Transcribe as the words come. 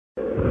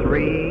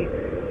3,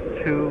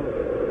 2,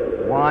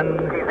 1,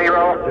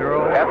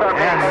 0, and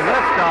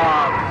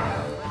liftoff.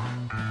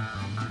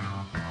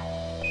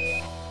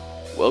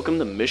 Welcome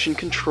to Mission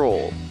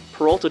Control,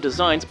 Peralta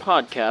Design's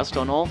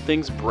podcast on all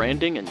things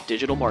branding and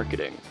digital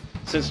marketing.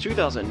 Since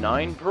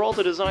 2009,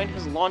 Peralta Design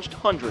has launched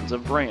hundreds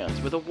of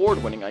brands with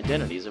award-winning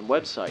identities and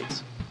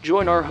websites.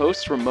 Join our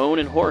hosts Ramon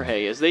and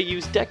Jorge as they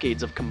use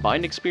decades of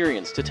combined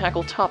experience to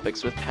tackle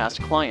topics with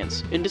past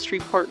clients, industry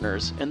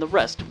partners, and the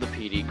rest of the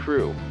PD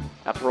crew.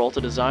 At Peralta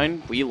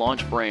Design, we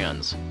launch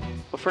brands.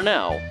 But for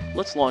now,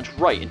 let's launch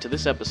right into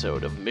this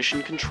episode of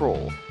Mission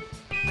Control.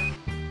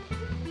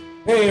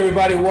 Hey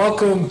everybody,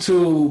 welcome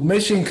to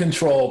Mission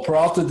Control,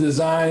 Peralta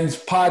Design's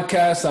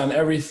podcast on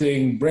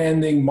everything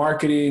branding,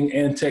 marketing,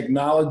 and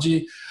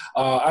technology.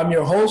 I'm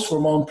your host,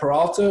 Ramon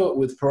Peralta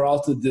with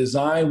Peralta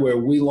Design, where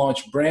we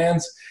launch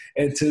brands.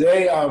 And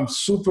today I'm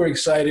super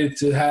excited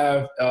to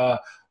have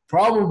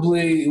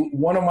probably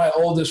one of my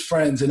oldest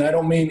friends, and I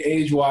don't mean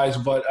age-wise,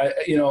 but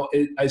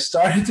I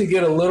started to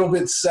get a little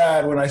bit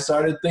sad when I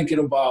started thinking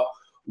about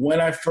when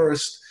I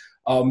first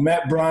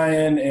met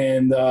Brian,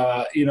 and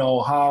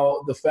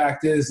how the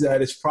fact is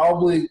that it's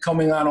probably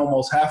coming on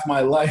almost half my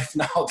life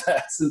now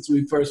since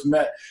we first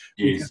met.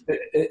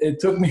 It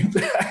took me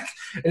back.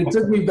 It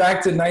took me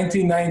back to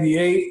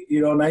 1998,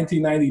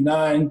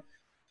 1999,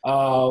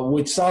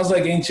 which sounds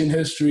like ancient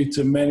history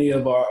to many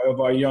of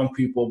our young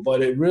people,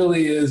 but it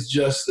really is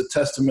just a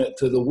testament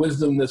to the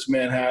wisdom this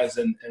man has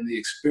and the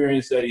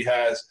experience that he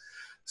has.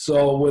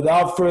 So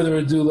without further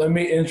ado, let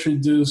me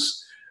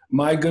introduce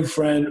my good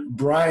friend,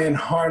 Brian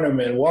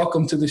Harniman.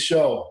 Welcome to the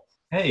show.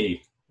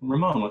 Hey,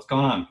 Ramon, what's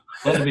going on?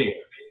 Glad to be here.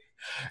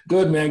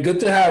 Good, man. Good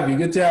to have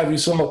you.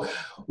 So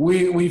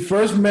we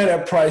first met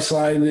at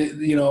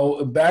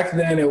Priceline. Back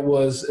then it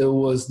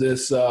was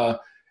this,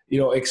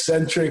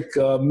 eccentric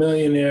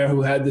millionaire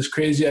who had this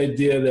crazy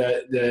idea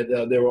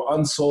that there were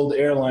unsold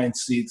airline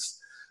seats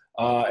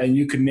and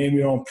you could name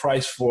your own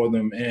price for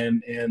them.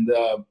 And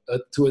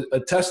to a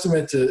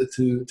testament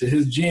to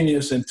his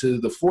genius and to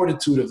the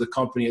fortitude of the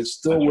company, it's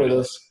still with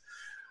us.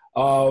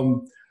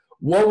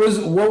 What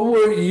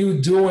were you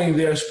doing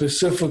there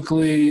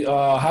specifically?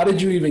 How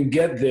did you even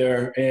get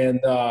there?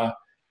 And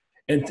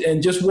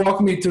just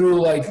walk me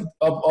through like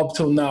up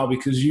till now,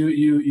 because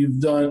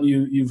you've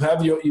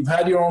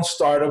had your own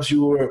startups.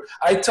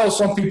 I tell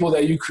some people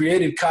that you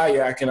created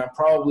Kayak, and I'm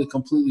probably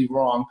completely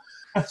wrong.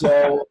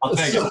 So I'll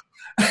take it.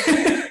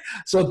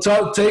 So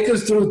take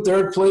us through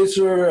Third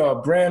Placer,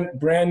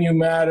 brand new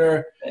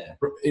matter,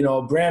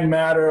 brand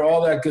matter,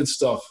 all that good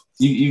stuff.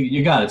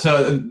 You got it.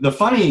 So the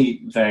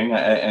funny thing,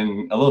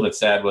 and a little bit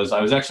sad, was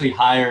I was actually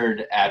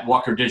hired at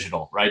Walker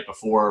Digital right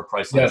before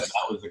Priceline. Yes.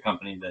 That was the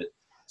company that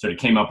sort of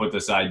came up with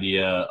this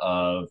idea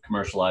of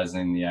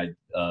commercializing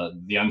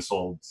the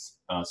unsold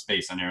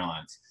space on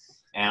airlines.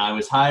 And I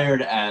was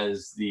hired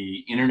as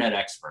the internet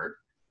expert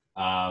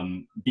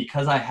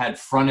because I had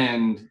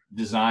front-end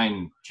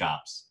design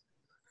chops.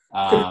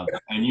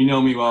 And you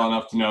know me well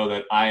enough to know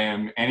that I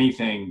am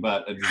anything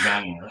but a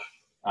designer.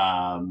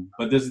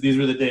 But these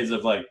were the days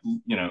of HTML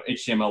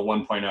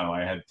 1.0.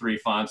 I had 3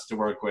 fonts to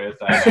work with.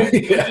 I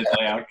had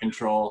layout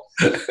control.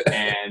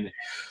 And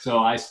so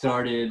I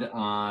started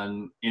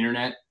on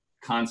internet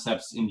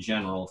concepts in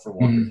general for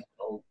Walker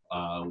Digital.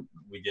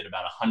 We did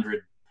about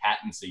 100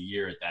 patents a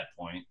year at that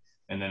point,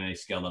 and then they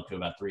scaled up to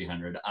about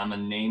 300. I'm a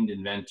named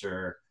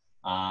inventor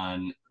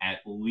on at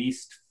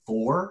least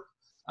 4.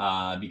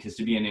 Because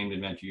to be a named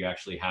inventor, you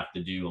actually have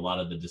to do a lot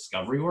of the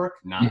discovery work,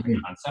 not the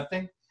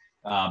concepting.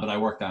 But I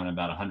worked on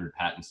about 100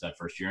 patents that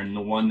first year. And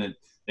the one that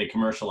they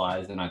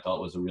commercialized and I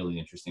thought was a really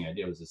interesting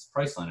idea was this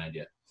Priceline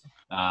idea.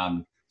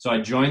 So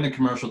I joined the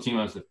commercial team.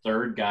 I was the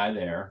third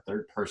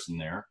person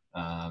there.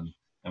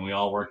 And we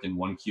all worked in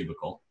one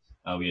cubicle.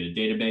 We had a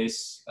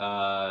database,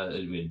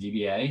 we had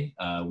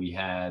DBA, we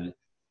had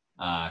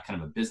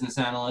kind of a business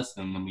analyst,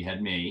 and then we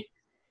had me.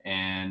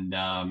 And,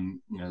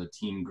 the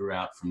team grew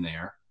out from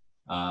there.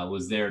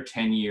 Was there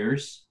 10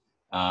 years.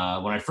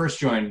 When I first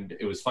joined,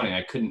 it was funny.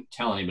 I couldn't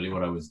tell anybody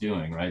what I was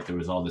doing, right? There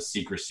was all this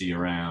secrecy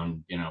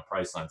around,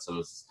 Priceline. So it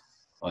was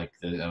like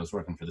I was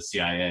working for the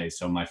CIA.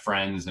 So my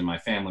friends and my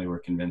family were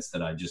convinced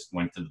that I just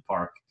went to the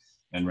park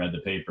and read the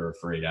paper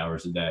for 8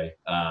 hours a day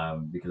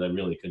because I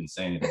really couldn't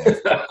say anything.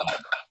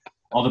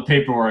 All the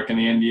paperwork and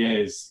the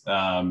NDAs.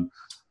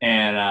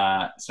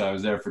 So I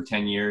was there for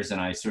 10 years,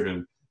 and I sort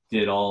of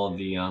did all of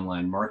the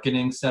online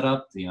marketing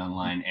setup, the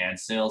online ad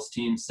sales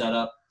team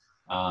setup.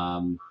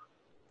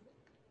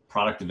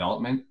 Product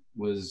development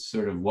was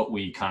sort of what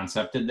we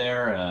concepted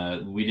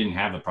there. We didn't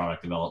have a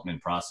product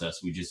development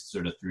process. We just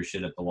sort of threw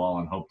shit at the wall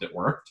and hoped it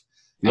worked,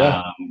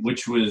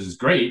 which was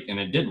great, and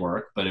it did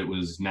work, but it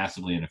was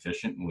massively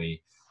inefficient. And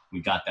we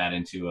got that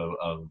into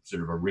a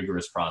sort of a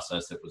rigorous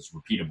process that was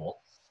repeatable,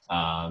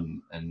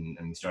 and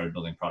we started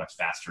building products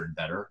faster and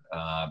better.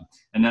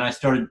 And then I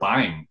started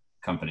buying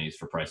companies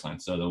for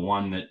Priceline. So the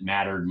one that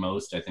mattered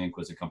most, I think,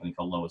 was a company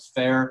called Lowest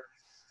Fare.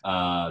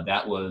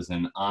 That was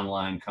an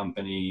online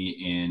company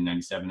in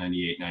 97,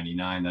 98,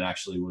 99 that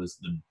actually was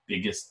the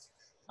biggest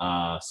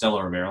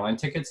seller of airline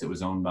tickets. It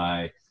was owned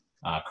by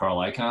Carl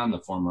Icahn, the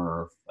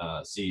former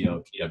CEO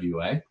of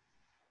TWA.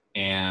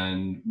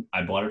 And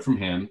I bought it from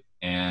him.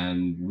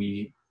 And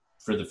we,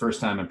 for the first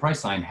time at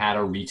Priceline, had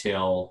a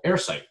retail air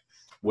site,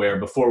 where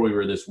before we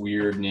were this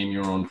weird name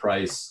your own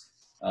price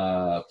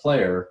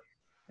player.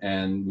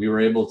 And we were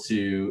able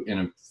to, in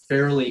a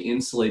fairly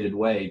insulated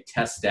way,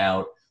 test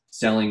out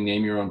selling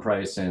name your own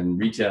price and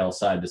retail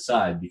side to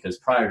side, because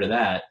prior to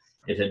that,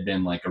 it had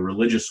been like a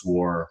religious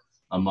war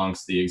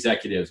amongst the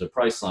executives of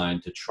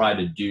Priceline to try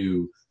to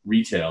do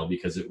retail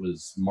because it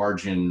was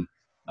margin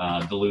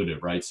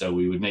dilutive, right? So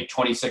we would make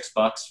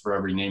 $26 for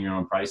every name your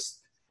own price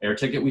air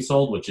ticket we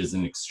sold, which is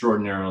an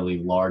extraordinarily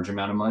large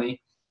amount of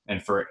money.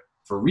 And for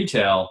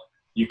retail,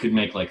 you could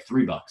make like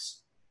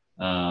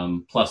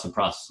 $3 plus a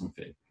processing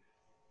fee.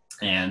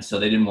 And so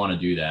they didn't want to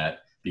do that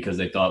because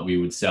they thought we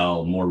would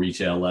sell more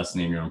retail, less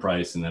name your own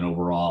price, and then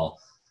overall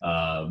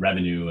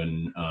revenue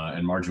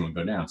and margin would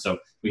go down. So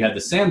we had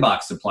the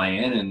sandbox to play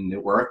in, and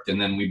it worked. And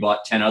then we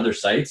bought 10 other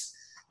sites,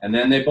 and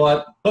then they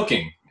bought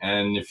Booking.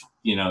 And if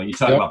you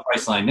talk about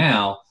Priceline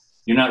now,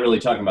 you're not really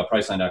talking about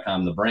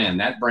Priceline.com, the brand.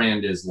 That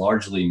brand is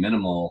largely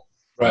minimal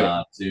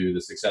to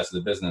the success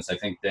of the business. I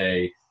think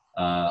they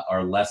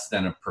are less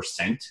than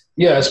 1%.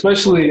 Yeah,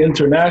 especially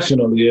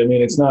internationally. I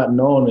mean, it's not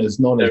known as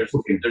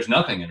Booking. There's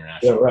nothing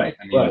international, right?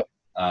 I mean, right.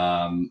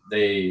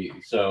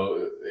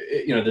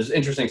 There's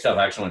interesting stuff.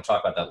 I actually want to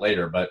talk about that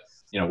later. But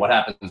what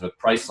happens with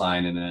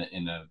Priceline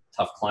in a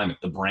tough climate?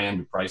 The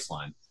brand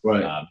Priceline,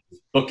 right?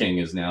 Booking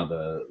is now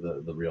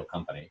the real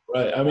company,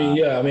 right? I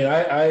mean,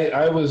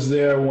 I was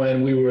there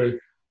when we were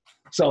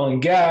selling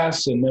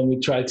gas, and then we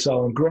tried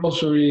selling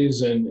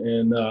groceries,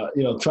 and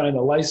trying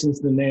to license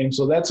the name.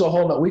 So that's a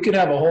whole. We could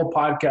have a whole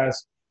podcast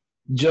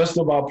just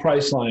about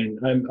Priceline.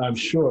 I'm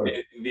sure.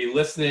 The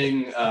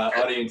listening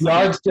audience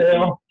large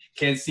scale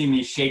can't see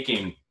me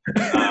shaking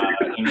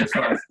in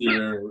response to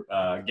your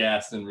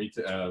gas and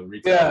retail.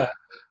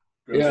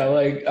 Yeah,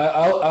 like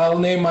I'll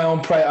name my own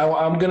price.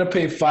 I'm gonna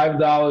pay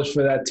 $5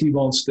 for that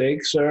T-bone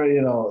steak,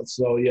 sir.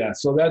 So yeah,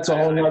 so that's a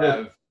whole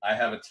nother. I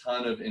have a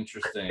ton of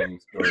interesting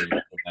stories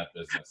in that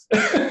business.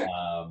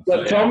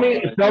 But tell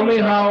me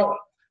how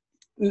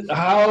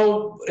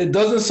it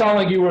doesn't sound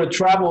like you were a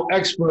travel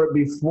expert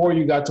before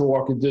you got to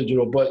Walker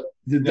Digital, but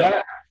did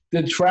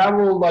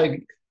travel,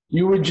 like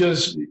you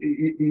just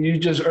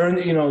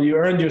earned, you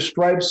earned your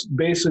stripes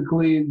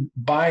basically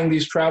buying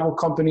these travel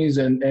companies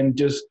and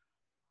just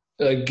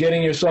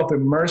getting yourself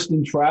immersed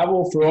in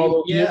travel for all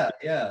those years?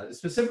 Yeah,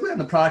 specifically on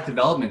the product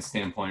development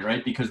standpoint,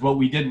 right? Because what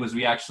we did was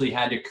we actually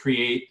had to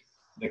create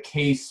the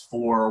case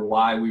for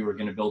why we were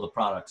going to build a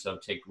product. So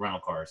take rental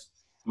cars.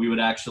 We would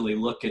actually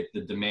look at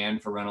the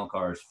demand for rental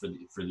cars for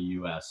the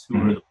U.S. Who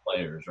were the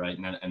players, right?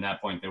 And at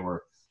that point, there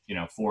were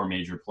 4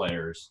 major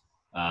players: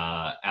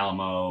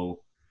 Alamo,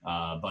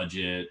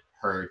 Budget,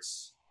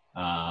 Hertz,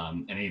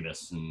 and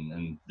Avis,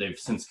 and they've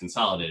since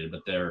consolidated.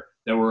 But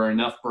there were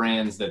enough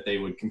brands that they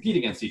would compete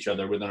against each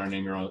other within our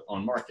name your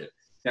own market.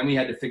 Then we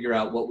had to figure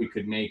out what we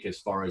could make as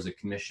far as a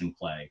commission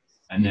play,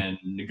 and then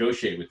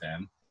negotiate with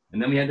them.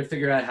 And then we had to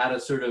figure out how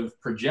to sort of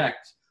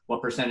project what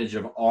percentage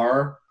of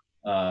our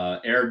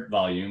air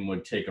volume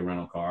would take a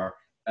rental car,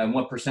 and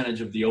what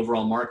percentage of the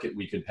overall market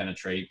we could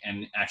penetrate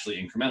and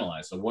actually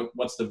incrementalize. So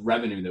what's the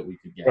revenue that we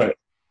could get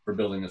for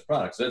building this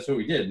product? So that's what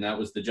we did. And that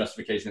was the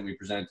justification that we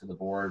presented to the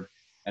board.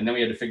 And then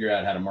we had to figure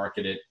out how to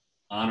market it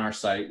on our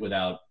site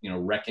without,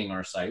 wrecking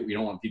our site. We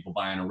don't want people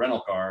buying a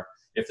rental car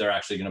if they're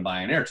actually going to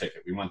buy an air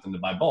ticket. We want them to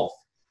buy both.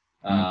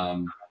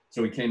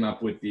 So we came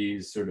up with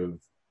these sort of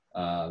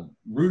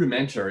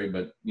rudimentary,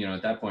 but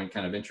at that point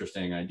kind of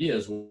interesting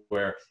ideas,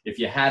 where if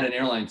you had an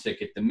airline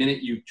ticket, the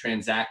minute you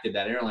transacted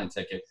that airline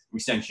ticket, we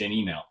sent you an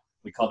email.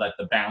 We call that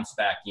the bounce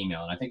back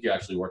email. And I think you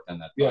actually worked on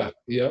that project.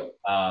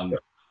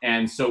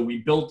 And so we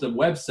built a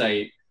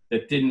website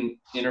that didn't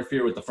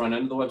interfere with the front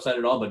end of the website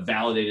at all, but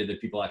validated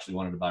that people actually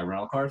wanted to buy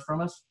rental cars from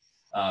us,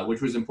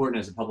 which was important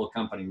as a public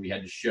company. We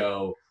had to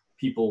show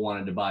people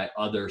wanted to buy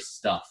other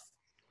stuff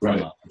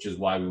from us, which is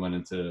why we went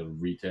into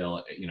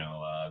retail,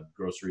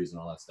 groceries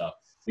and all that stuff.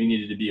 We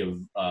needed to be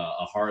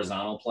a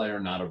horizontal player,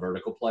 not a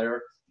vertical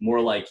player,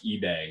 more like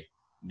eBay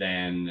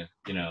than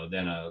an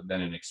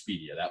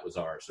Expedia. That was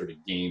our sort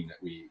of game that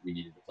we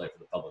needed to play for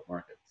the public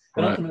market.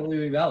 But ultimately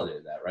we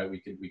validated that, right?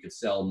 We could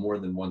sell more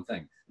than one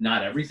thing.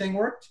 Not everything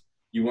worked.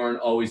 You weren't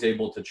always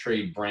able to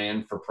trade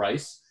brand for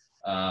price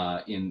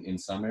in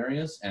some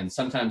areas. And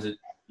sometimes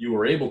you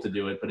were able to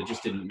do it, but it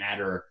just didn't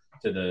matter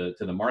to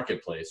the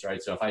marketplace,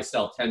 right? So if I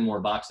sell 10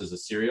 more boxes of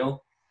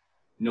cereal,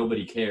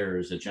 nobody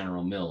cares at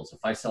General Mills. If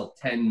I sell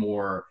 10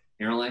 more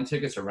airline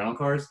tickets or rental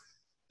cars,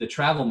 the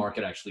travel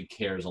market actually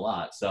cares a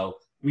lot. So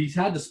we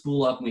had to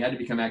spool up and we had to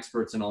become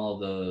experts in all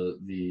the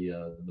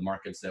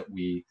markets that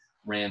we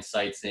ran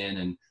sites in.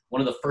 And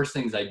one of the first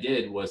things I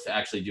did was to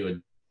actually do a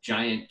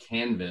giant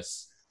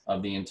canvas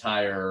of the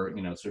entire,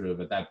 sort of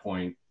at that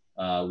point,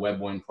 Web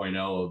 1.0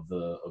 of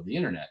the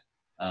internet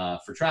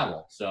for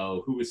travel.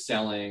 So who was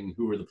selling,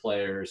 who were the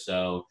players?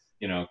 So,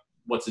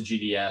 what's a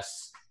GDS?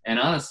 And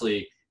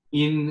honestly,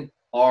 in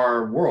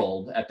our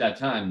world at that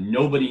time,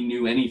 nobody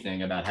knew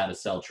anything about how to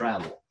sell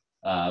travel.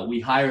 We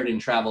hired in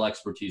travel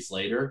expertise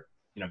later,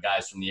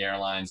 guys from the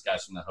airlines,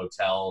 guys from the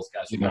hotels,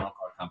 guys from rental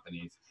car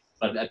companies.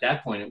 But at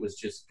that point, it was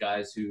just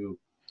guys who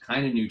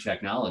kind of knew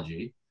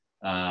technology.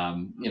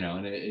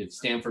 And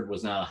Stanford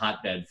was not a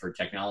hotbed for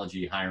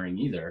technology hiring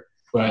either.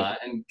 Right.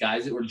 And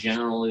guys that were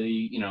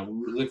generally,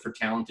 we looked for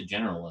talented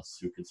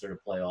generalists who could sort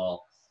of play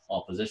all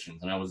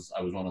positions. And I was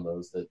one of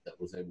those that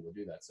was able to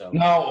do that. So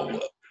now,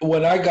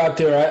 when I got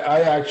there,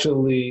 I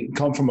actually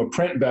come from a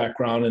print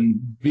background,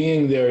 and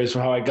being there is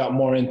how I got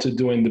more into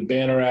doing the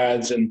banner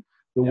ads and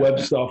the web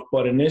stuff.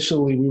 But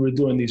initially, we were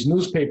doing these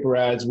newspaper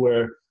ads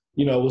where,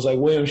 it was like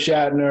William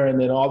Shatner and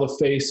then all the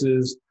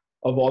faces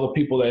of all the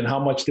people and how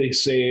much they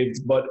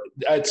saved. But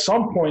at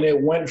some point,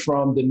 it went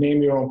from the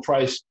name your own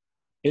price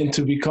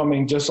into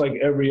becoming just like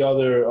every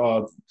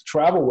other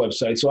travel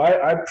website. So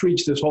I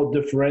preach this whole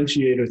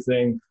differentiator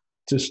thing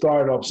to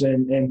startups,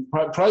 and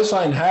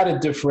Priceline had a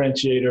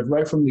differentiator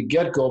right from the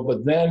get-go,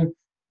 but then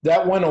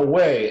that went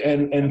away.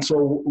 And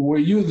so were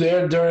you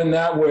there during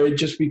that, where it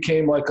just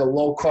became like a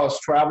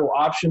low-cost travel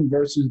option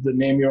versus the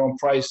name your own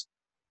price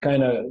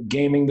kind of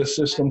gaming the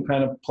system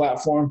kind of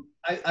platform?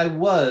 I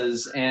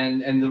was,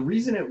 and the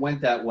reason it went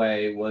that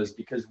way was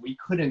because we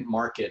couldn't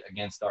market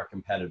against our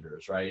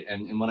competitors, right?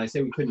 And when I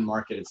say we couldn't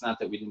market, it's not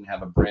that we didn't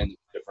have a brand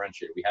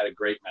differentiator. We had a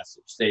great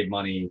message: save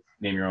money,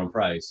 name your own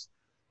price.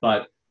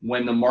 But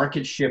when the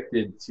market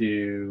shifted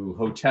to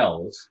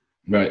hotels,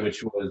 right,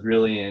 which was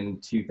really in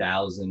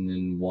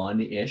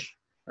 2001-ish,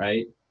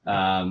 right?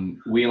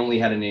 We only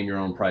had a name your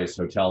own price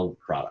hotel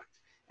product.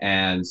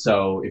 And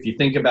so if you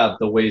think about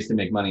the ways to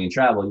make money in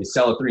travel, you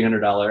sell a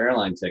 $300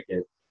 airline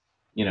ticket,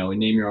 and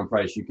name your own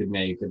price, you could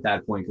make at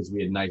that point, because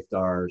we had knifed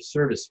our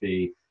service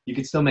fee, you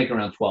could still make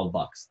around $12.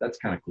 That's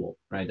kind of cool,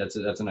 right? That's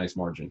a nice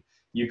margin.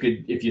 You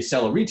could, if you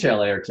sell a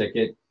retail air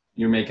ticket,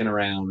 you're making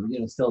around,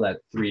 still that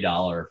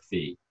 $3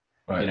 fee,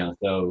 right.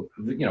 So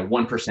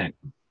 1%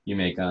 you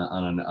make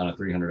on a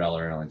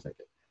 $300 airline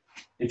ticket.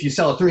 If you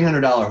sell a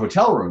 $300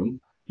 hotel room,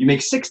 you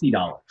make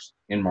 $60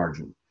 in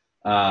margin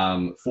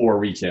for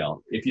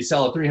retail. If you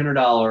sell a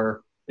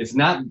 $300, it's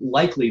not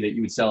likely that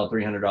you would sell a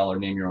 $300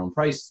 name your own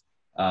price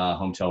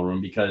hotel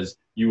room, because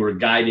you were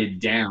guided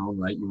down,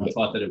 right? You were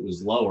taught that it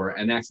was lower,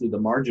 and actually the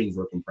margins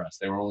were compressed.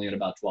 They were only at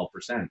about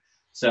 12%.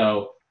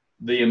 So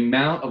the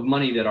amount of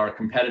money that our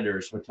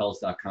competitors,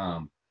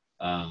 Hotels.com,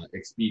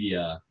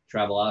 Expedia,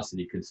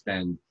 Travelocity, could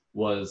spend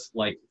was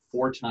like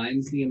 4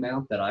 times the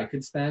amount that I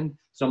could spend.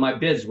 So my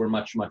bids were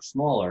much, much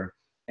smaller.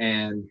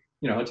 And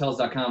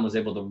Hotels.com was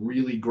able to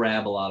really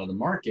grab a lot of the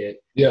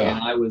market,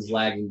 and I was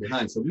lagging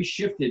behind. So we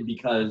shifted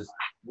because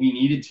we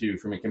needed to,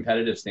 from a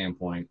competitive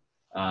standpoint.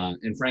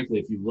 And frankly,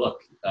 if you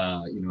look,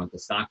 at the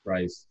stock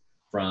price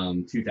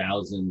from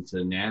 2000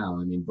 to now,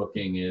 I mean,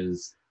 Booking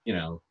is,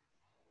 $84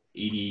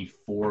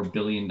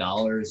 billion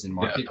in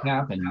market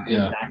cap, and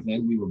back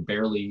then we were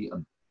barely a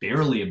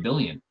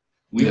billion.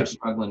 We were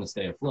struggling to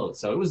stay afloat.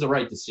 So it was the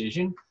right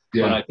decision,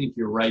 but I think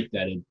you're right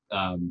that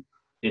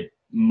it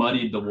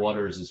muddied the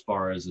waters as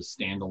far as a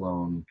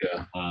standalone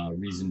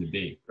reason to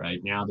be.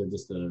 Right now, they're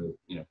just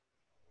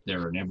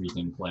they're an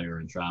everything player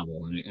in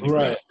travel, and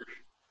right.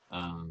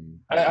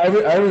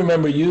 I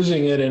remember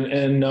using it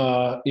and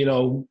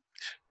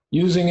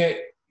using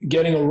it,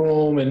 getting a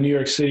room in New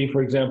York City,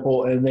 for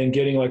example, and then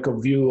getting like a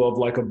view of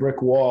like a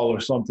brick wall or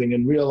something,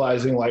 and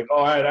realizing like,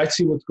 all right, I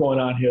see what's going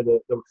on here.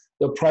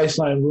 The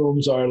Priceline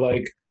rooms are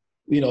like,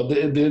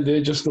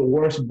 they're just the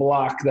worst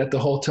block that the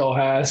hotel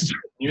has.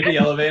 You're the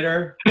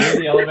elevator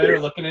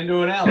looking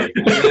into an alley.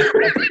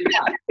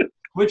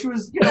 Which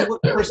was,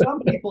 for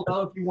some people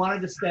though, if you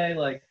wanted to stay you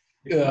wanted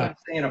to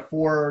stay in a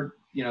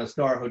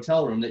 4-star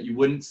hotel room that you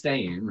wouldn't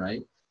stay in,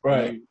 right?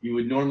 Right. You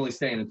would normally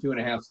stay in a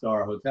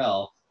 2.5-star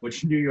hotel,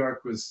 which New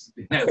York was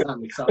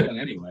something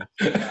anyway.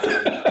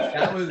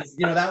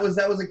 That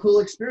was a cool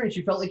experience.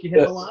 You felt like you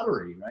hit the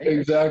lottery, right?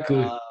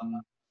 Exactly.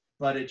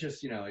 But it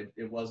just,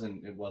 it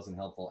wasn't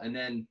helpful. And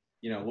then,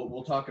 what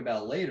we'll talk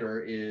about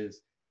later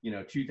is,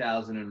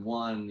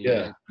 2001,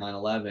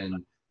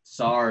 9/11,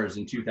 SARS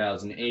in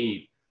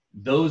 2008.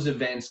 Those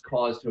events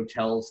caused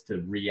hotels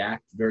to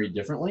react very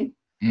differently.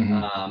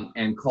 Mm-hmm.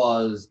 And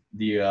caused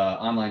the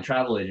online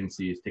travel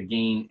agencies to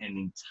gain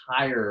an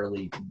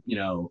entirely,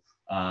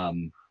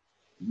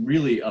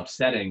 really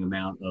upsetting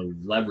amount of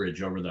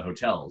leverage over the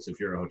hotels if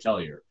you're a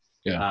hotelier.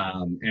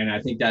 And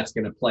I think that's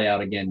going to play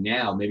out again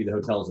now. Maybe the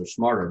hotels are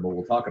smarter, but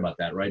we'll talk about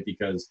that, right?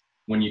 Because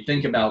when you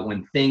think about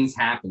when things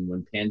happen,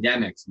 when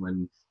pandemics,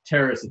 when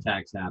terrorist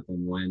attacks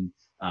happen, when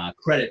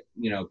credit,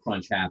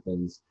 crunch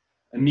happens,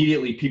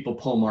 immediately people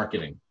pull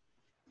marketing.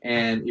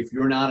 And if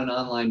you're not an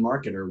online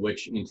marketer,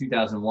 which in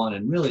 2001,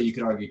 and really you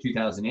could argue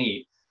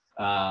 2008,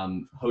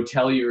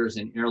 hoteliers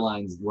and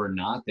airlines were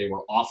not. They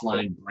were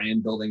offline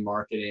brand building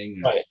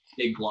marketing,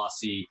 big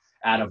glossy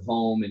out of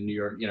home in New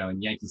York,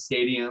 in Yankee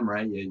Stadium,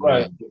 right?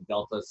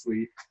 Delta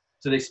suite.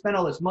 So they spent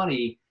all this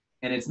money,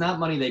 and it's not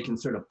money they can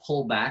sort of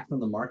pull back from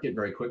the market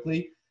very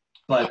quickly,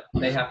 but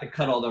they have to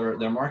cut all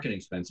their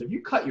marketing spend. So if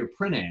you cut your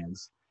print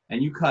ads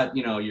and you cut,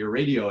 your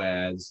radio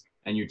ads,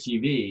 and your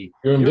TV,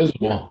 You're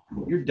invisible.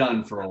 You're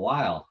done for a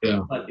while.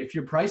 Yeah. But if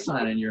you're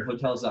Priceline and you're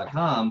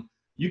hotels.com,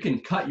 you can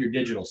cut your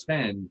digital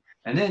spend,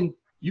 and then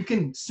you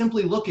can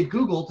simply look at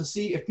Google to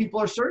see if people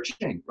are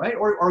searching, right?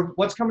 Or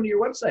what's coming to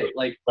your website.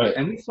 Like, right.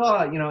 And we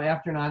saw,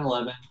 after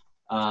 9/11,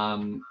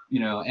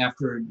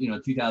 after,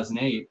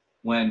 2008,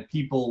 when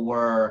people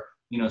were,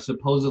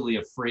 supposedly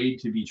afraid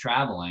to be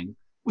traveling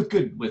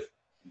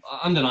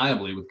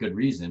undeniably with good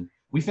reason,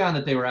 we found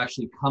that they were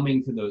actually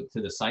coming to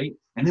the site,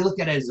 and they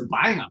looked at it as a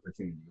buying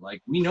opportunity.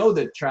 Like, we know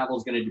that travel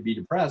is going to be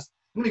depressed.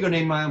 I'm going to go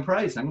name my own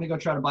price. I'm going to go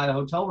try to buy a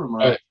hotel room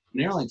or an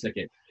airline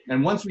ticket.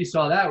 And once we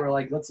saw that, we're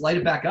like, let's light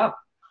it back up.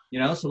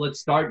 So let's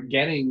start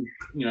getting,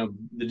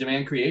 the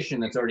demand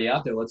creation that's already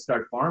out there. Let's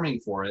start farming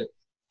for it.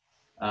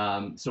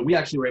 So we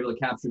actually were able to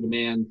capture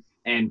demand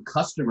and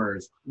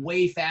customers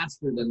way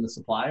faster than the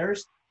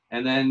suppliers.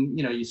 And then,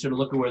 you sort of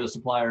look at where the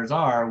suppliers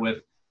are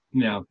with,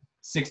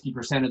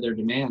 60% of their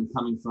demand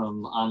coming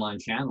from online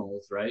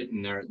channels, right?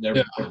 And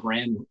their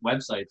brand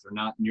websites are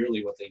not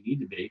nearly what they need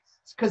to be.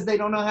 It's because they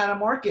don't know how to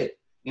market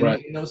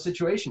in those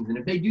situations. And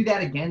if they do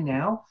that again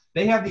now,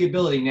 they have the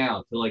ability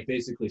now to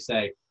basically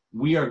say,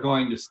 we are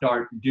going to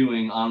start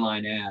doing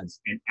online ads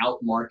and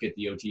out-market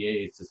the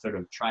OTAs to sort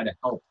of try to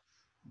help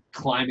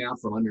climb out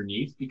from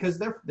underneath, because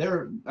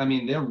they're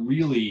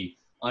really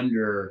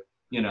under,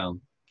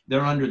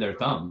 they're under their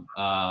thumb.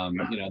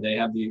 They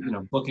have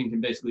the, Booking can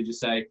basically just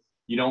say,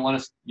 you don't want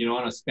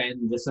to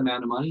spend this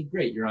amount of money.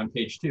 Great, you're on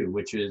page 2,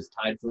 which is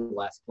tied for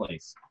last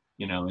place,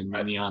 in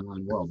the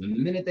online world. And the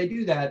minute they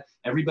do that,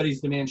 everybody's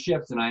demand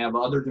shifts, and I have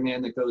other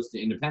demand that goes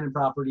to independent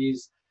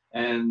properties.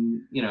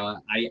 And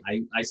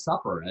I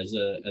suffer as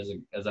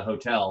a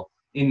hotel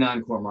in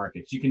non-core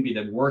markets. You can be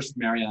the worst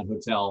Marriott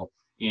hotel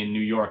in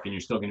New York, and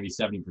you're still going to be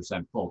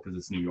 70% full because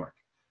it's New York,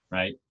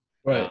 right?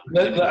 Right.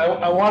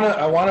 I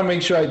want to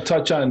make sure I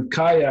touch on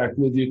Kayak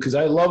with you, because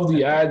I love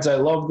the ads. I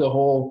love the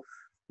whole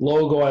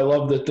logo. I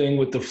love the thing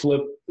with the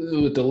flip,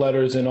 with the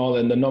letters and all,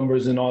 and the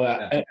numbers and all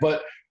that. Yeah.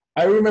 But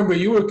I remember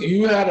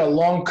you had a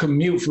long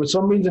commute. For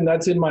some reason,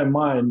 that's in my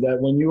mind, that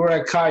when you were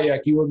at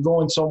Kayak, you were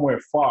going somewhere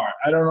far.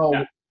 I don't know.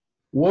 Yeah.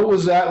 What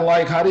was that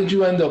like? How did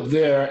you end up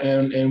there,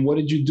 and what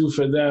did you do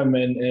for them?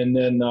 And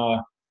then,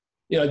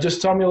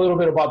 just tell me a little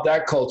bit about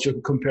that culture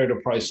compared to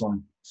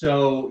Priceline.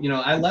 So,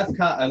 I left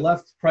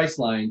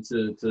Priceline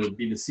to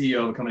be the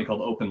CEO of a company called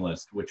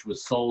OpenList, which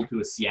was sold to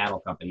a Seattle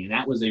company. And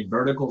that was a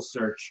vertical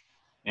search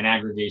and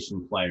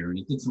aggregation player. And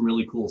it did some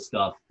really cool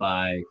stuff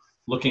by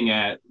looking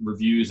at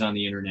reviews on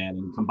the internet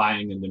and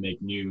combining them to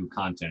make new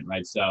content,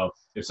 right? So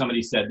if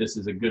somebody said this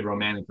is a good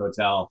romantic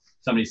hotel,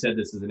 somebody said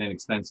this is an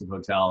inexpensive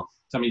hotel,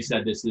 somebody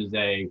said this is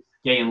a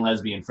gay and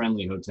lesbian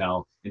friendly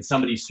hotel, and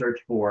somebody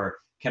searched for,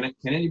 can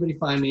anybody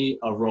find me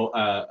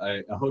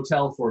a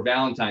hotel for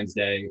Valentine's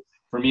Day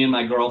for me and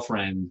my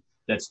girlfriend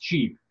that's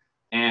cheap?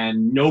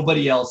 And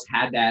nobody else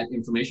had that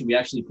information. We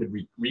actually could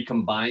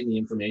recombine the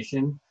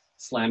information,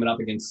 slam it up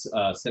against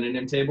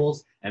synonym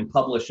tables, and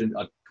publish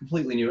a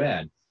completely new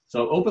ad.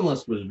 So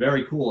OpenList was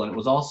very cool, and it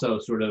was also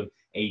sort of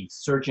a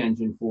search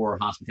engine for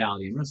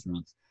hospitality and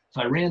restaurants.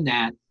 So I ran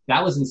that.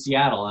 That was in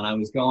Seattle, and I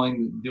was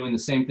doing the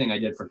same thing I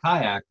did for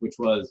Kayak, which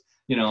was,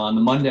 on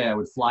the Monday I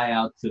would fly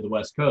out to the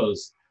West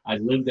Coast.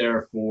 I'd live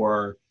there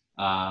for,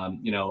 a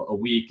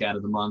week out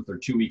of the month or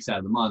 2 weeks out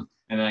of the month,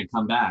 and then I'd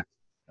come back.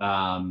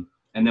 And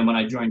then when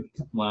I joined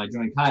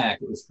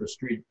Kayak, it was for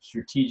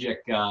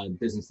strategic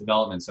business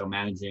development, so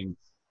managing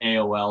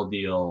AOL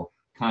deal,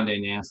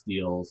 Condé Nast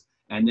deals,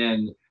 and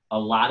then a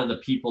lot of the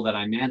people that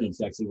I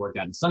managed actually worked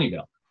out in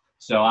Sunnyvale.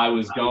 So I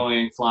was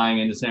flying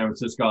into San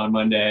Francisco on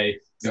Monday,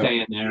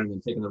 staying there, and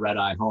then taking the red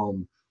eye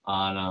home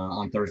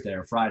on Thursday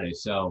or Friday.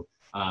 So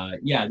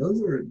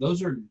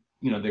those are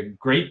they're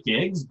great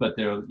gigs, but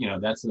they're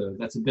that's a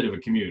bit of a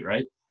commute,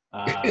 right?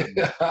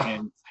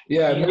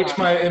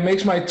 It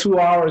makes my 2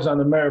 hours on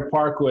the Merritt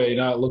Parkway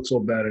not look so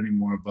bad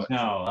anymore. But no,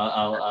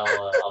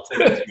 I'll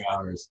take the 2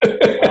 hours,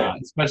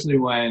 especially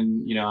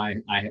when I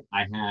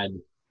had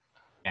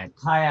at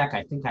Kayak.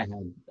 I think I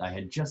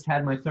had just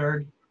had my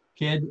 3rd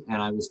kid, and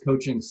I was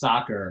coaching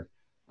soccer.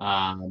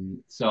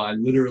 So I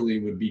literally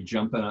would be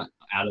jumping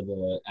out of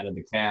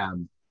the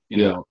cab,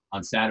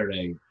 on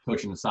Saturday,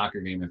 coaching a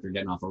soccer game after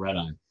getting off a red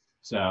eye.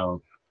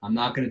 So I'm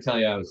not going to tell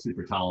you I was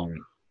super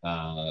tolerant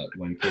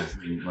when kids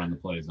didn't run the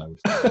plays I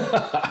was.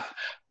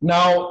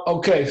 Now,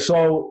 okay,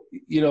 so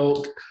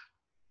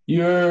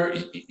you were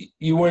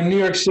in New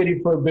York City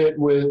for a bit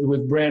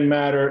with Brand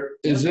Matter.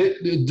 Is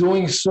it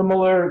doing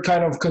similar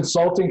kind of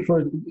consulting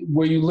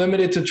were you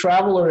limited to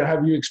travel, or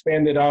have you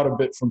expanded out a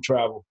bit from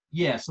travel?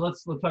 Yeah, so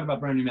let's talk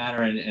about Brand New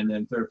Matter and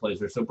then Third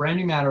Placer. So Brand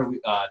New Matter,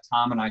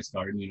 Tom and I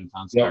started,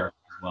 Tom Sparrow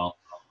as well,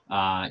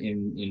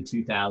 in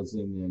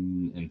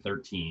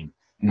 2013.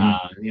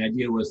 Mm-hmm. The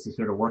idea was to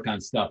sort of work on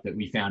stuff that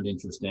we found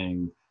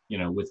interesting,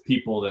 with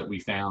people that we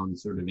found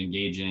sort of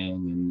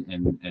engaging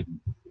and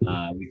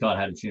we thought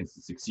had a chance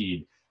to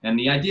succeed. And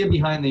the idea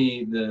behind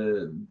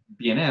the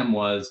B&M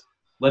was,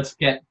 let's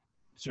get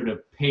sort of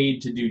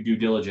paid to do due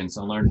diligence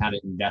and learn how to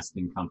invest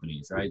in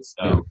companies, right?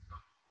 So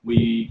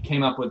we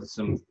came up with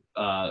some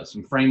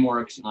some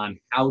frameworks on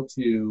how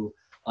to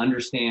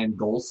understand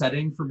goal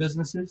setting for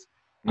businesses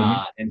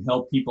and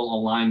help people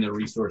align their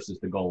resources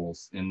to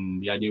goals.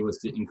 And the idea was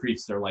to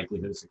increase their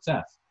likelihood of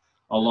success.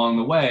 Along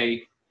the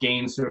way,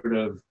 gain sort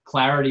of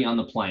clarity on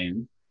the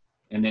plan,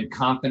 and then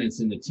confidence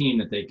in the team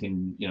that they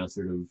can,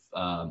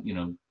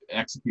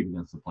 execute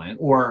against the plan,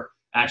 or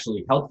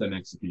actually help them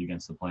execute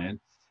against the plan.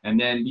 And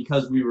then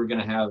because we were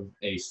going to have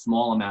a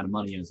small amount of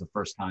money as a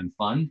first-time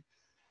fund,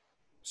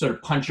 sort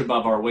of punch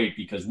above our weight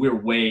because we're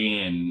way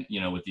in,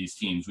 with these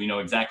teams. We know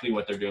exactly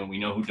what they're doing. We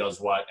know who does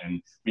what,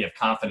 and we have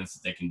confidence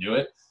that they can do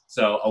it.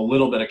 So a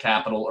little bit of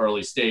capital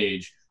early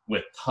stage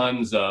with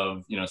tons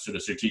of, sort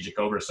of strategic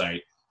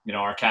oversight.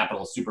 Our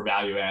capital is super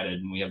value added,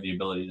 and we have the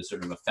ability to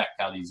sort of affect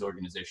how these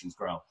organizations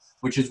grow,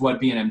 which is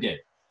what B&M did.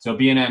 So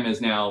B&M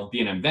is now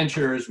B&M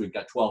Ventures. We've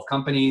got 12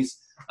 companies.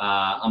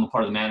 I'm a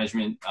part of the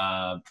management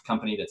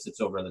company that sits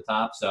over at the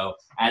top. So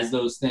as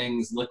those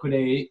things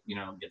liquidate,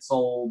 get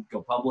sold,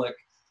 go public,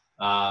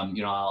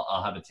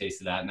 I'll have a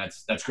taste of that, and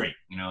that's great.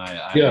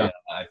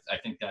 I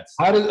think that's.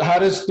 How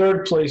does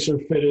Third Placer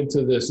fit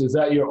into this? Is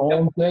that your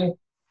own thing?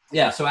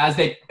 Yeah. So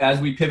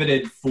as we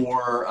pivoted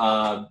for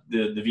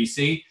the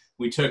VC,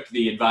 we took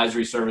the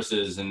advisory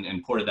services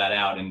and ported that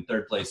out, and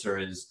Third Placer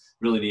is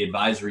really the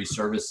advisory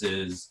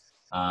services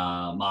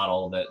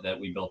model that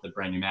we built at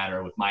Brand New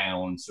Matter with my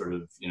own sort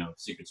of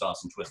secret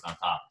sauce and twist on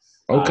top.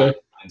 Okay.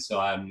 And so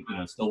I'm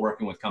still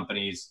working with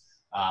companies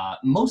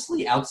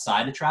mostly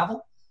outside of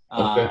travel.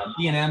 Okay.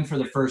 B&M for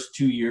the first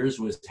 2 years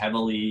was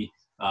heavily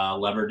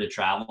levered to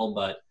travel,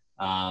 but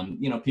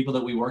people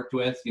that we worked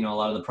with, a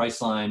lot of the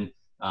Priceline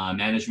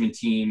management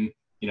team,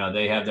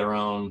 they have their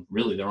own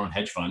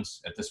hedge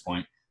funds at this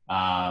point,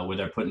 where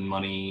they're putting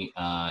money,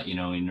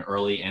 in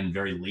early and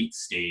very late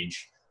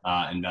stage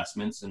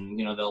investments, and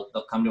they'll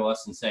come to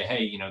us and say,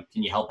 hey,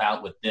 can you help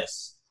out with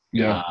this?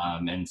 Yeah.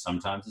 And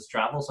sometimes it's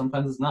travel,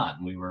 sometimes it's not,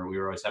 and we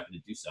were always happy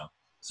to do so.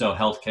 So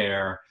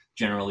healthcare,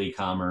 general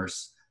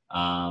e-commerce.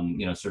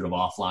 Sort of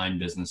offline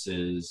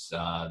businesses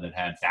that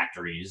had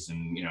factories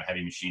and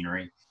heavy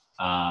machinery.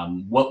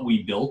 What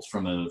we built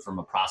from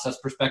a process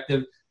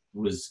perspective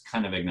was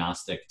kind of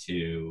agnostic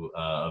to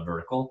a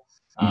vertical.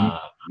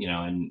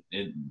 And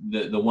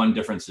the one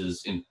difference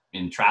is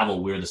in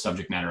travel, we're the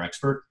subject matter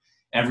expert.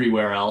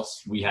 Everywhere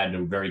else, we had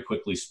to very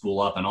quickly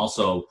spool up and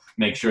also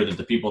make sure that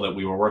the people that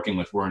we were working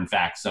with were in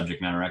fact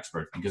subject matter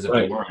experts. Because if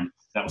they weren't,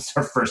 that was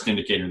our first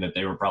indicator that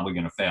they were probably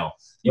going to fail,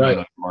 even in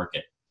the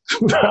market.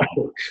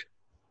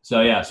 So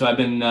I've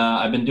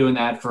been doing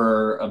that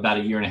for about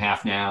a year and a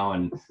half now,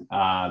 and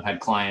I've had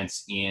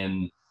clients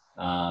in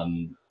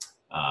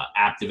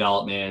app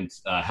development,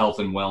 health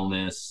and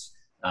wellness,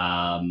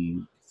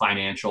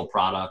 financial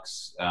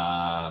products,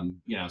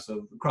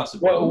 so across the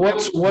board.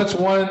 What's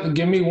one?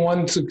 Give me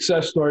one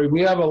success story.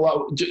 We have a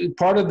lot.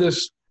 Part of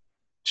this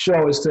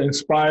show is to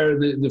inspire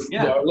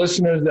our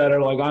listeners that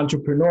are like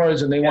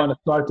entrepreneurs and they want to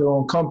start their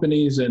own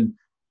companies and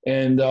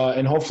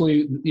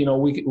hopefully,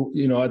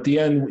 at the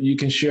end you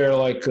can share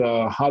like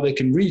how they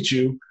can reach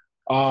you.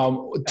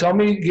 Tell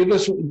me, give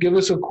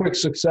us a quick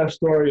success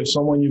story of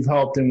someone you've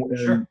helped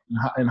and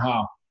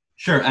how.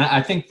 Sure. And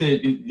I think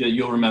that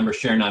you'll remember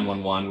Share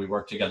 911. We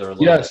worked together a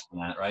little bit on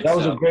that, right? That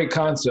was a great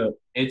concept.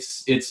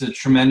 It's a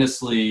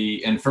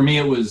tremendously, and for me,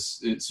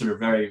 it's sort of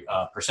very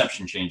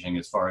perception changing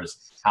as far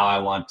as how I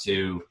want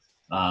to,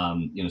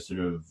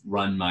 sort of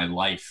run my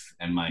life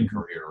and my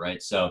career,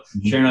 right? So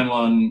Share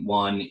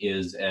 911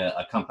 is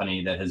a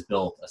company that has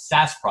built a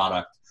SaaS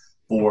product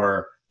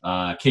for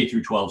K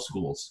through 12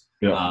 schools,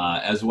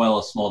 as well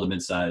as small to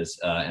mid-size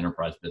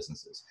enterprise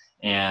businesses.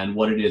 And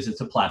what it is,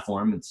 it's a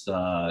platform. It's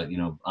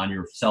on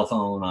your cell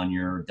phone, on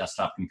your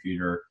desktop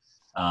computer,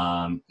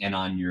 and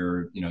on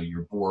your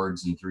your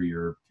boards and through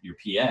your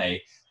PA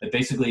that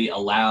basically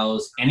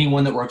allows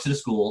anyone that works at a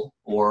school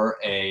or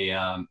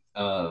a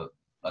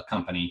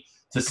company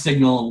to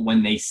signal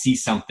when they see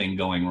something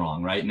going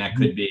wrong, right? And that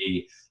could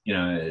be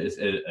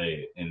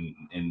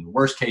in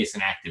worst case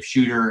an active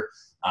shooter,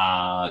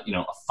 a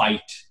fight,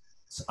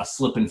 a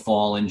slip and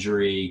fall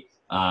injury.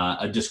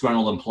 A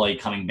disgruntled employee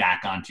coming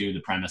back onto the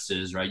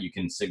premises, right? You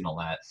can signal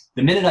that.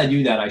 The minute I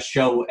do that, I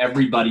show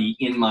everybody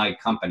in my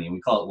company, we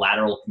call it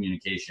lateral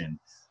communication,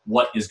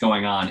 what is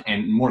going on,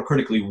 and more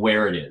critically,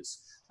 where it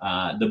is.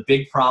 The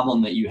big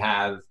problem that you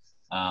have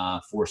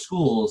for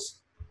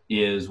schools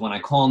is when I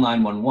call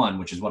 911,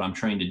 which is what I'm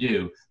trained to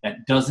do,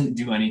 that doesn't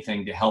do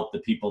anything to help the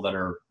people that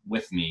are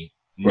with me,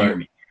 near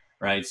me,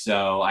 right?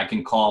 So I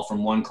can call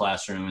from one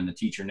classroom and the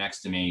teacher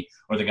next to me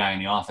or the guy in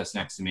the office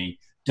next to me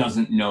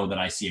doesn't know that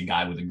I see a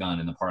guy with a gun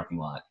in the parking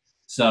lot.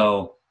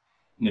 So,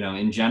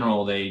 in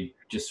general, they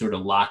just sort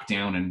of lock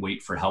down and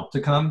wait for help to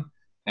come.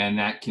 And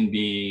that can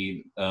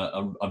be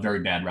a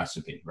very bad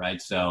recipe,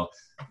 right? So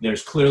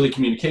there's clearly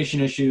communication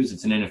issues.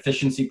 It's an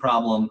inefficiency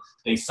problem.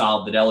 They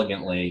solved it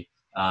elegantly.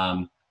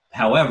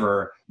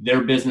 However,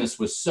 their business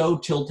was so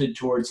tilted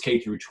towards K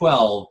through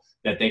 12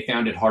 that they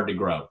found it hard to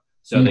grow.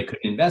 So they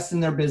couldn't invest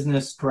in their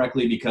business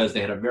correctly because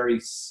they had a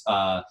very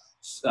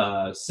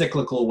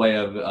cyclical way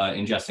of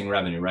ingesting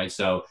revenue, right?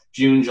 So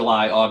June,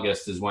 July,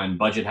 August is when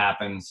budget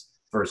happens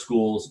for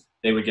schools.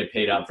 They would get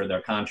paid out for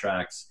their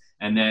contracts.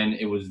 And then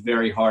it was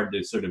very hard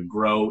to sort of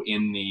grow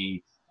in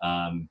the,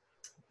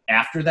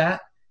 after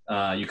that,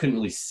 you couldn't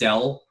really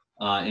sell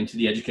into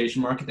the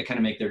education market. They kind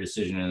of make their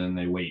decision and then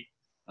they wait.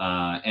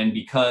 And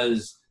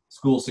because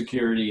school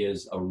security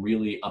is a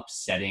really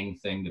upsetting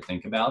thing to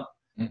think about,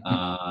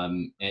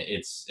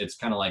 it's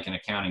kind of like an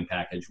accounting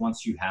package.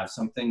 Once you have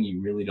something,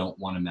 you really don't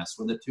want to mess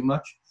with it too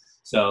much.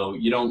 So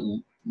you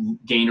don't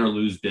gain or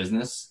lose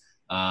business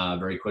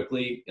very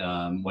quickly.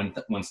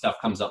 When stuff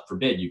comes up for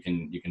bid, you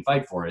can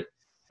fight for it.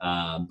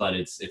 But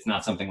it's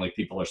not something like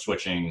people are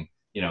switching.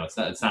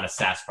 It's not a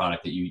SaaS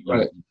product that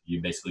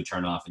you basically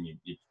turn off and you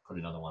put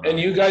another one on. And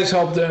you guys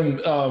help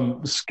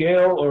them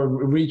scale or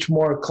reach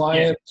more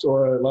clients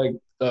or like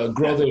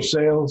grow their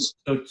sales?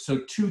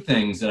 So two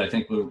things that I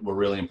think were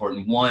really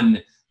important.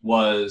 One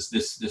was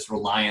this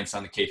reliance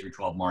on the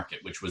K-12 market,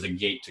 which was a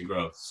gate to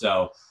growth.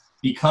 So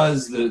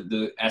because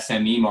the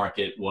SME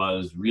market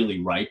was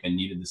really ripe and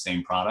needed the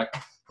same product,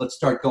 let's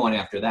start going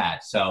after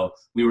that. So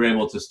we were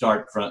able to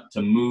start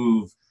to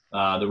move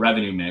the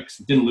revenue mix,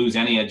 didn't lose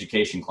any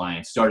education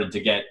clients, started to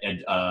get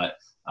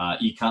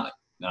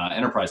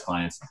enterprise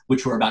clients,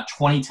 which were about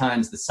 20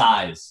 times the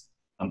size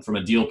from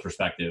a deal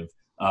perspective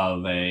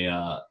of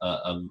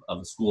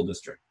a school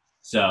district.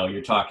 So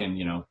you're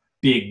talking,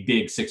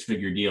 big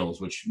six-figure deals,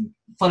 which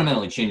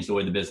fundamentally changed the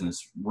way the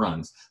business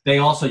runs.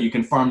 You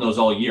can farm those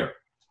all year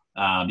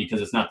because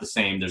it's not the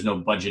same. There's no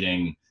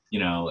budgeting,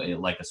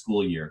 like a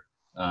school year.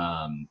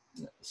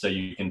 So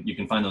you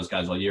can find those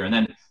guys all year, and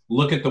then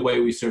look at the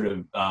way we sort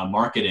of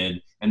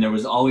marketed. And there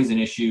was always an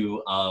issue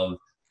of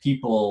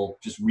people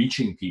just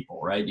reaching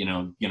people, right?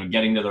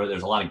 Getting to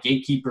there's a lot of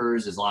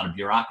gatekeepers, there's a lot of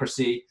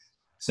bureaucracy.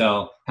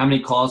 So how many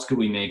calls could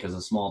we make as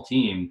a small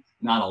team?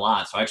 Not a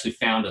lot. So I actually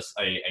found a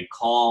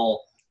calling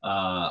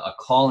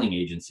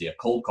agency, a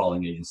cold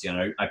calling agency,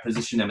 and I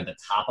positioned them at the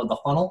top of the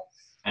funnel,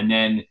 and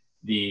then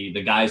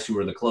the guys who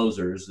are the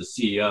closers, the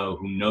CEO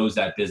who knows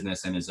that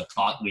business and is a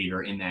thought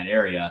leader in that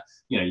area,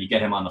 you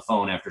get him on the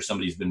phone after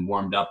somebody's been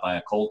warmed up by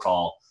a cold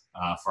call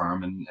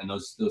firm, and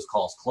those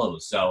calls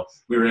close. So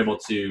we were able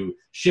to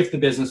shift the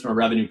business from a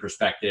revenue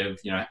perspective,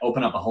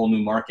 open up a whole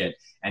new market,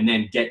 and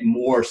then get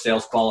more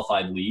sales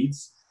qualified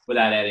leads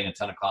without adding a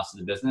ton of cost to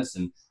the business.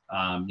 And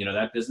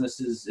that business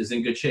is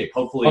in good shape.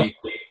 Hopefully,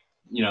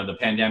 the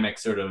pandemic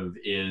sort of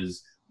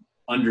is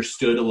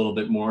understood a little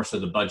bit more. So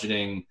the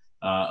budgeting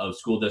of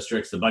school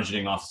districts, the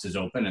budgeting office is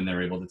open, and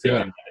they're able to take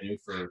in revenue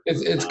for.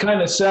 It's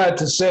kind of sad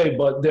to say,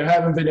 but there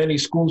haven't been any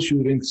school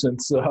shootings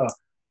since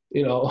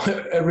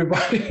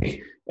everybody's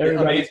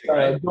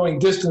doing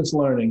distance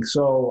learning.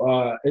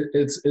 So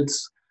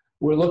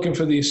we're looking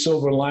for these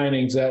silver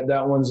linings.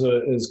 That one's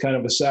is kind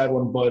of a sad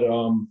one, but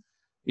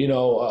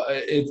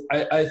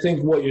I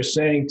think what you're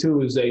saying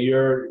too is that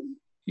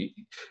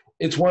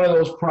it's one of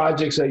those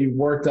projects that you've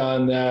worked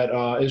on that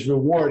is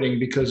rewarding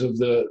because of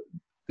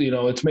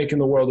it's making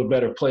the world a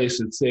better place.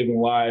 It's saving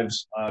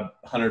lives.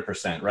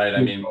 100%, right?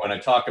 I mean, when I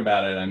talk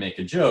about it, I make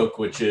a joke,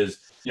 which is,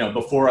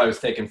 before I was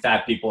taking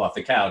fat people off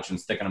the couch and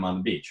sticking them on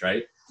the beach,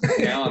 right?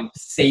 Now I'm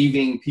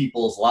saving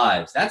people's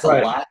lives. That's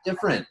a lot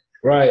different.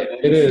 Right.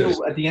 It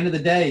is. At the end of the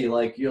day,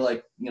 you're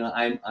like,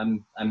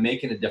 I'm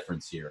making a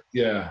difference here.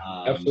 Yeah,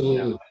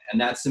 absolutely.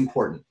 And that's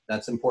important.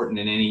 That's important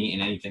in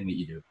anything that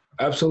you do.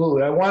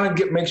 Absolutely. I want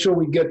to make sure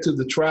we get to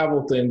the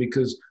travel thing,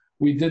 because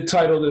we did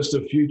title this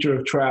The Future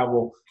of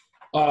Travel.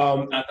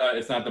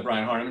 It's not the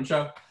Brian Harniman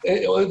show.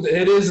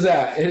 It is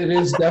that. It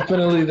is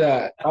definitely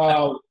that.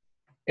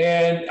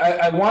 And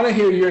I want to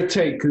hear your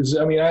take, because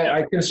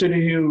I consider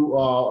you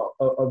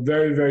a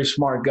very, very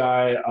smart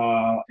guy,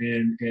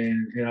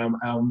 and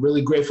I'm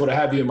really grateful to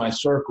have you in my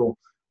circle.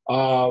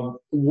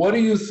 What do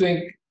you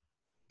think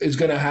is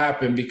going to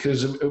happen?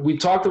 Because we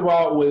talked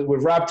about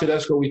with Rob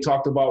Tedesco, we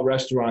talked about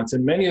restaurants,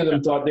 and many of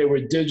them thought they were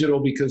digital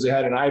because they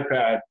had an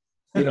iPad,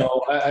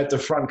 at the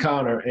front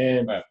counter.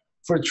 And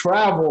for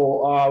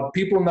travel,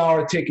 people now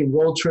are taking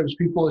road trips.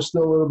 People are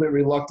still a little bit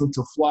reluctant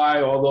to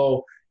fly,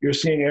 although you're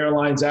seeing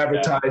airlines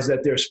advertise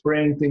that they're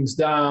spraying things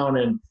down,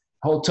 and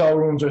hotel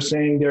rooms are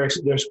saying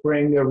they're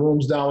spraying their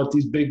rooms down with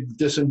these big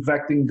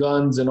disinfecting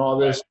guns and all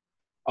this.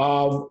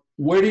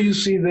 Where do you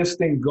see this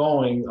thing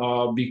going?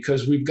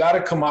 Because we've got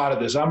to come out of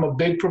this. I'm a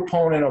big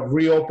proponent of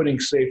reopening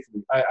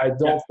safely. I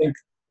don't think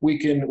we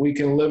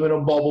can live in a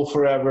bubble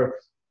forever.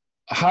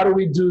 How do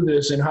we do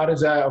this, and how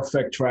does that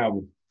affect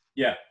travel?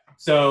 Yeah.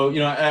 So,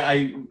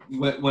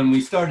 when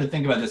we started to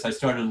think about this, I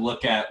started to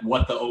look at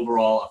what the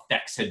overall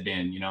effects had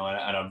been,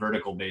 at a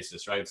vertical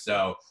basis, right?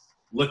 So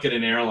look at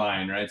an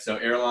airline, right? So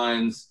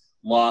airlines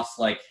lost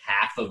like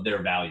half of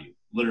their value,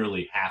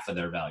 literally half of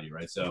their value,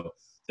 right? So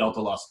Delta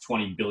lost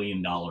 $20 billion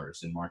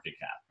in market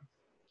cap.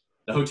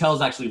 The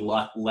hotels actually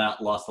lost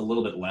a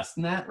little bit less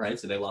than that, right?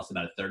 So they lost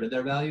about a third of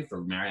their value.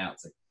 For Marriott,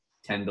 it's like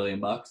 $10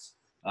 billion.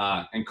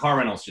 And car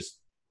rentals just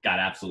got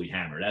absolutely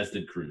hammered, as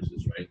did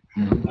cruises, right?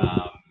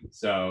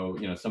 So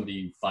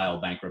somebody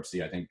filed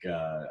bankruptcy. I think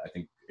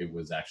it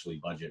was actually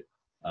Budget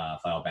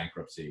file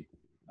bankruptcy.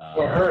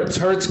 Or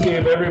Hertz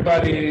gave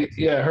everybody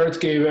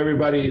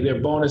their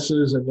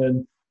bonuses, and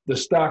then the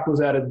stock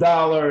was at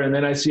 $1, and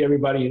then I see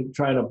everybody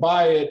trying to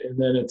buy it, and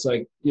then it's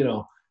like,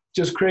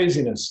 just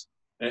craziness.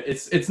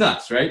 It's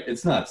nuts, right?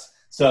 It's nuts.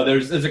 So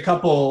there's a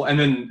couple, and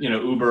then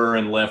Uber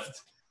and Lyft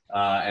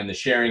and the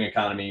sharing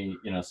economy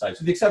sites,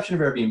 with the exception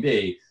of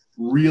Airbnb,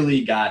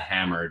 really got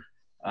hammered.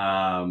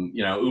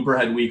 Uber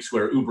had weeks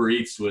where Uber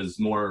Eats was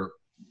more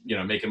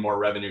making more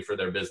revenue for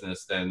their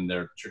business than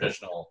their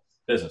traditional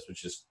business,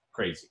 which is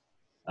crazy.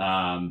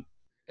 And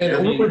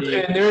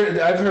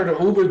I've heard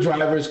of Uber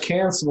drivers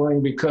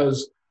canceling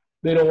because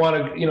they don't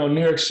want to.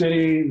 New York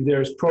City,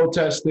 there's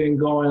protesting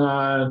going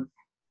on.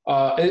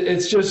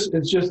 It's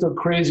just a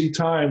crazy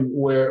time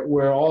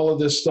where all of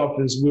this stuff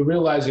we're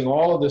realizing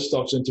all of this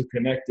stuff's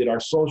interconnected. Our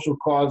social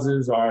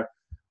causes,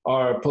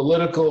 our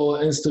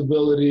political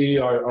instability,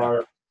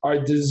 our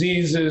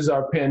diseases,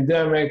 our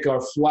pandemic,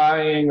 our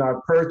flying,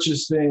 our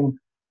purchasing,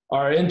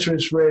 our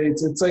interest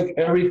rates. It's like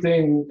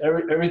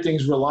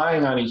everything's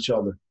relying on each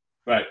other.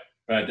 Right.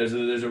 There's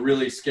a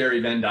really scary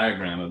Venn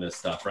diagram of this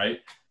stuff, right?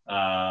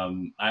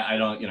 I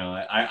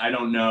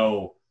don't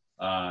know,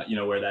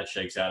 where that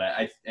shakes out.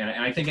 I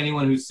think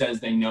anyone who says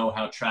they know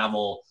how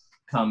travel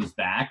comes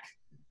back,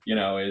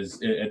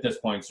 is at this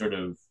point sort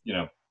of,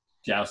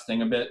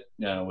 jousting a bit.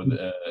 With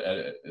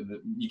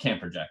you can't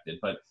project it,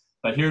 but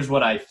here's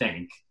what I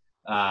think.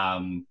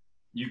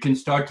 You can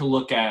start to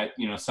look at,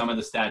 some of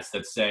the stats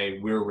that say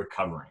we're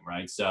recovering,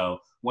 right? So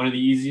one of the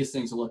easiest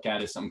things to look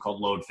at is something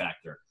called load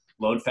factor.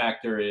 Load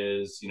factor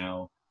is,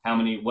 how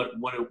many, what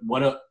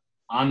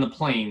on the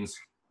planes,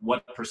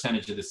 what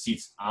percentage of the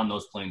seats on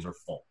those planes are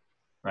full,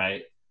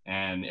 right?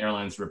 And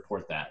airlines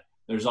report that.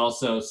 There's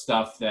also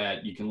stuff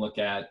that you can look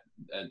at,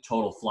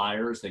 total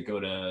flyers that go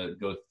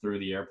through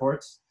the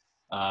airports.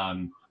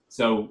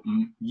 So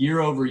year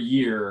over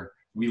year,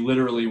 we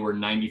literally were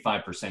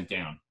 95%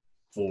 down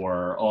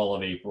for all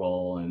of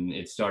April, and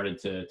it started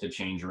to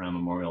change around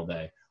Memorial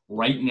Day.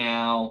 Right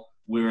now,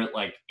 we're at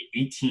like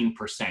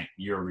 18%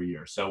 year over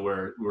year. So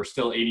we're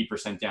still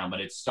 80% down,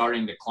 but it's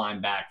starting to climb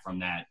back from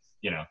that,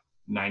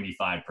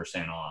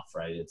 95% off,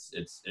 right? It's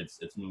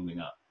moving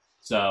up.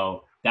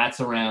 So that's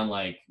around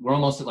we're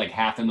almost at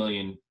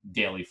 500,000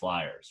 daily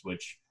flyers,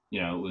 which,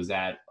 was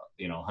at,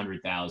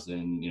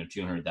 100,000,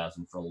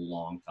 200,000 for a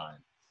long time.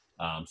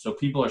 So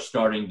people are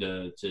starting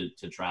to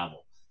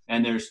travel.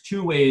 And there's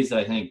two ways that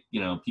I think,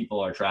 people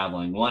are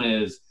traveling. One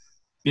is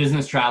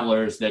business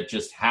travelers that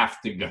just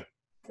have to go.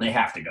 They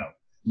have to go.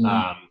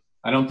 Mm-hmm.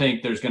 I don't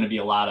think there's going to be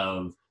a lot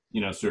of,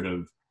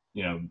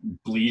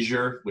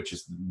 bleisure, which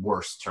is the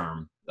worst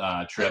term,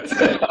 trips.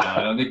 Right?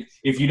 I don't think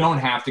if you don't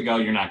have to go,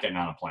 you're not getting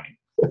on a plane.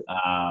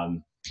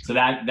 So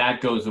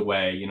that goes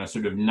away,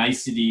 sort of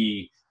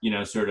nicety,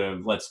 sort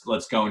of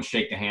let's go and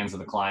shake the hands of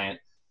the client.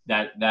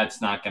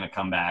 That's not going to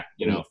come back,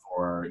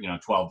 for,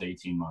 12 to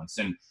 18 months.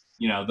 And,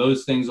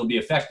 those things will be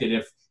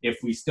affected if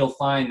we still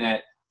find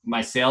that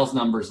my sales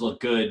numbers look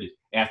good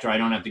after I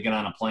don't have to get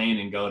on a plane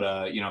and go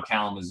to,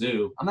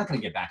 Kalamazoo. I'm not going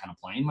to get back on a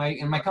plane.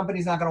 My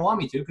company's not going to want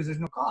me to because there's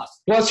no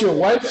cost. Plus, your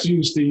wife's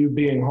used to you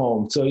being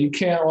home, so you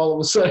can't all of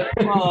a sudden.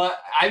 Well,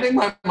 I think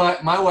my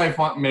wife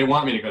may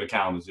want me to go to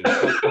Kalamazoo.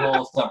 That's a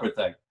whole separate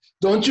thing.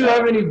 Don't you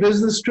have any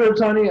business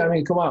trips, honey? I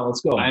mean, come on, let's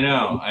go. I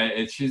know.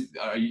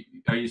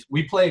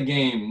 We play a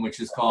game which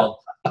is called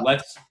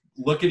Let's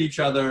Look at Each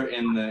Other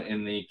in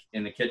the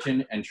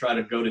kitchen and try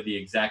to go to the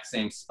exact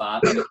same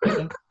spot in the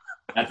kitchen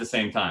at the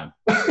same time.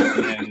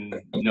 And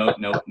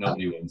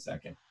nobody wins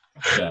second.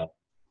 So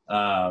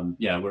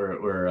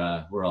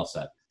we're all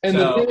set. And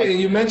the thing,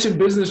 you mentioned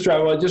business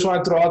travel. I just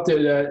want to throw out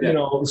there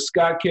that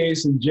Scott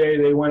Case and Jay,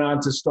 they went on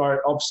to start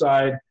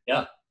Upside.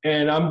 Yeah.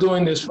 And I'm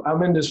in this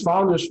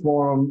founders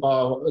forum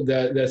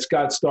that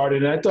Scott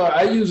started. And I thought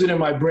I use it in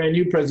my brand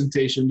new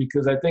presentation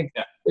because I think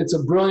it's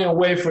a brilliant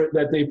way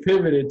that they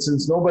pivoted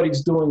since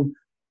nobody's doing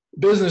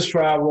business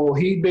travel.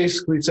 He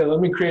basically said, let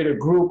me create a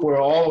group where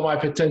all of my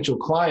potential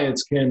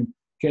clients can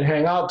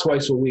hang out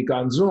twice a week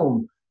on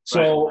Zoom.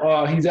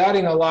 So he's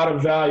adding a lot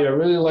of value. I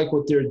really like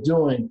what they're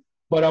doing.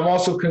 But I'm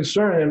also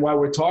concerned, and why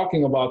we're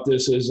talking about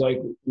this is is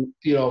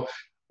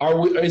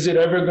it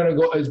ever going to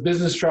go? Is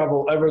business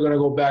travel ever going to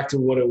go back to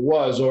what it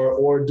was,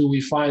 or do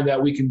we find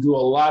that we can do a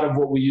lot of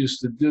what we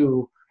used to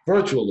do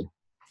virtually?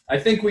 I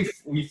think we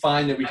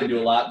find that we can do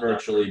a lot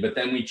virtually, but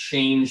then we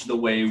change the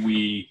way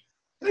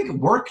I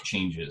think work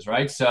changes,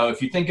 right? So if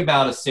you think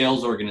about a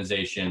sales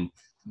organization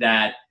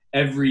that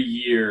every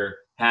year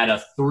had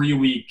a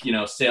 3-week,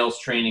 sales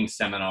training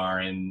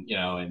seminar in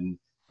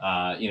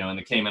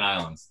the Cayman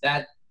Islands,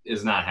 that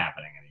is not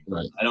happening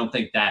anymore. Right. I don't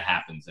think that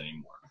happens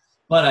anymore.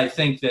 But I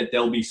think that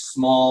there'll be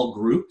small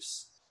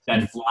groups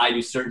that fly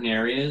to certain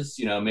areas.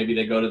 Maybe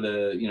they go to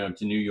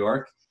to New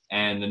York,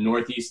 and the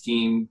Northeast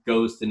team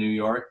goes to New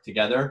York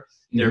together.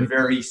 Mm-hmm. They're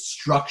very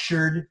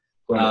structured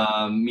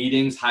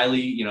meetings,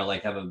 highly,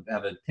 have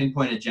a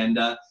pinpoint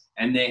agenda,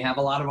 and they have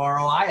a lot of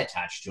ROI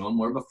attached to them,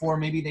 where before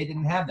maybe they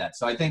didn't have that.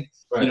 So I think,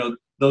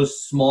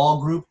 those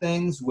small group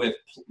things with,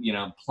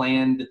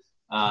 planned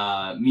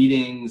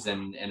meetings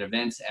and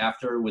events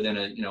after within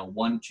a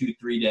 1, 2,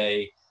 3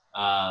 day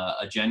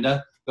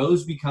agenda.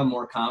 Those become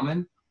more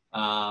common.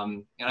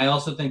 And I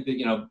also think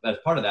that, as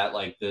part of that,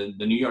 like the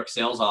New York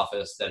sales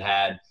office that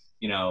had,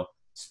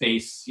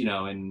 space,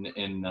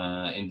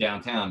 in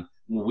downtown,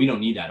 well, we don't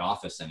need that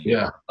office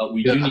anymore, but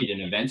we do need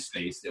an event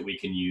space that we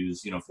can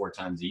use, 4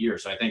 times a year.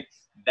 So I think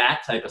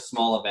that type of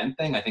small event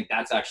thing, I think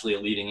that's actually a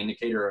leading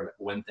indicator of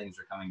when things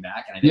are coming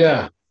back. And I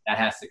think that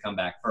has to come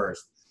back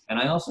first. And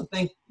I also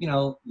think,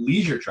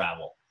 leisure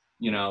travel,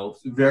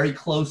 very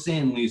close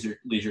in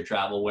leisure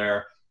travel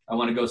where I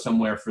want to go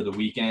somewhere for the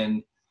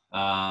weekend.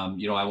 I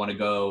want to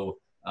go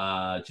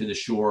to the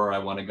shore. I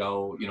want to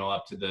go,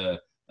 up to the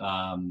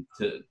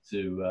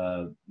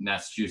to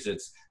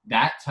Massachusetts.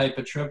 That type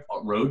of trip,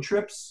 road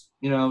trips,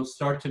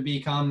 start to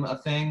become a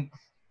thing.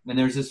 And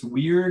there's this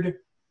weird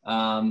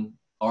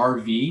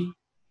RV,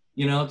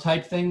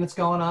 type thing that's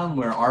going on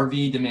where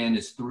RV demand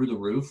is through the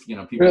roof.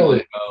 People want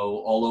to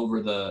go all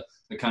over the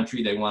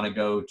country. They want to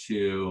go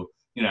to,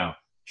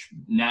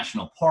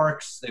 national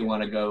parks. They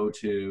want to go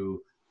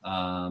to,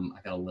 I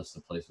got a list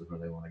of places where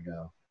they want to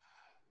go.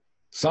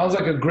 Sounds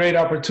like a great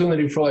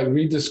opportunity for like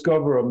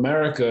Rediscover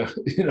America,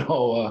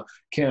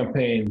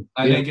 campaign.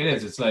 I think it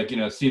is. It's like,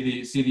 see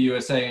the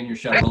USA in your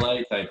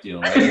Chevrolet type deal.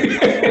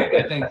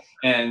 Right?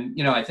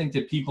 I think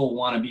that people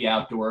want to be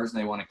outdoors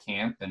and they want to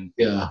camp. And,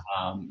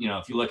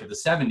 if you look at the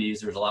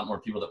 70s, there's a lot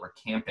more people that were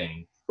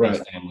camping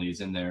with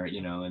families in their,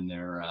 in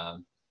their,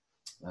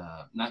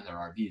 not in their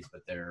RVs,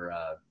 but their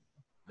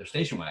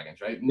station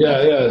wagons, right?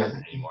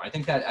 Anymore. I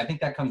think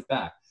that comes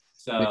back.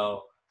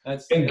 So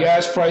and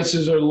gas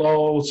prices are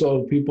low,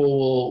 so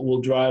people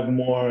will drive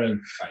more. And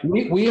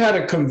we had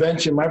a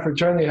convention. My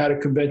fraternity had a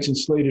convention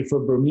slated for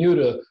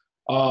Bermuda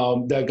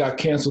that got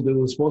canceled. It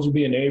was supposed to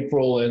be in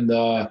April, and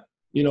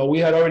we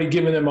had already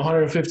given them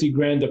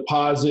 $150,000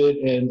 deposit,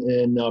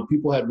 and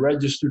people had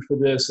registered for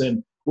this.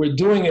 And we're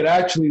doing it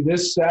actually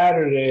this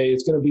Saturday.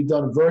 It's going to be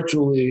done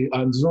virtually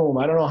on Zoom.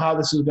 I don't know how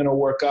this is going to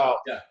work out,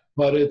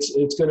 but it's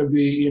going to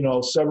be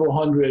several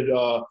hundred.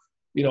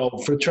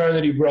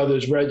 Fraternity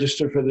brothers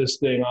registered for this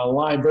thing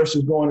online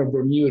versus going to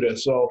Bermuda.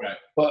 So,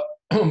 but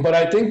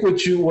I think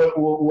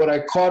what I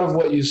caught of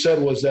what you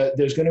said was that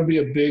there's going to be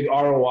a big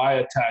ROI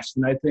attached.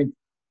 And I think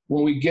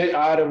when we get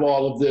out of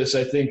all of this,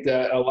 I think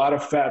that a lot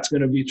of fat's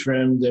going to be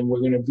trimmed and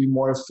we're going to be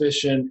more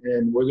efficient,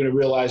 and we're going to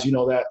realize,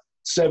 that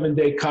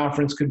 7-day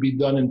conference could be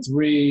done in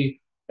 3,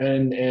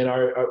 and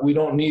we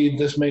don't need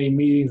this many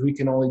meetings. We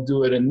can only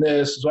do it in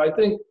this. So I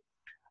think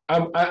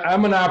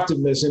I'm an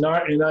optimist in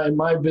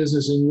my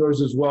business and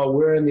yours as well.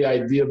 We're in the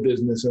idea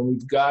business, and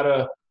we've got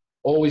to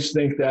always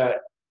think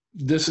that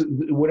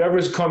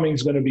whatever's coming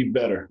is going to be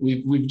better.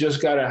 We've just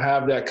got to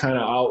have that kind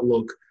of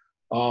outlook.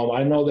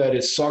 I know that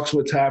it sucks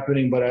what's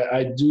happening, but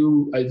I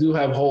do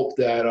have hope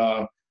that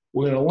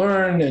we're going to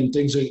learn, and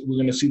we're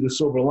going to see the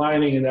silver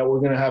lining, and that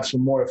we're going to have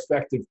some more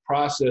effective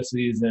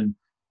processes and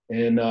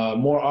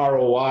more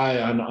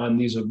ROI on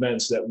these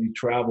events that we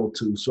travel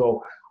to.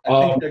 So.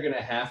 I think they're going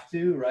to have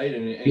to, right?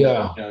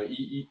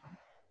 And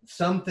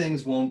some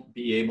things won't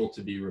be able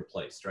to be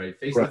replaced, right?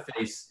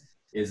 Face-to-face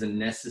is a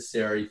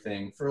necessary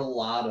thing for a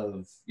lot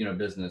of,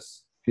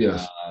 business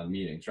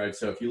meetings, right?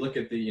 So if you look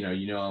at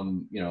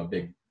I'm, a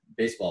big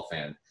baseball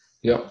fan.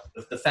 Yep.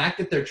 The fact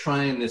that they're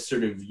trying this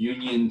sort of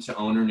union to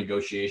owner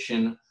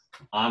negotiation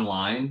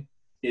online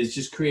is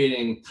just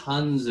creating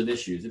tons of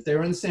issues. If they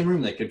were in the same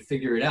room, they could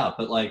figure it out.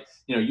 But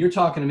you're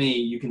talking to me,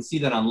 you can see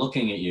that I'm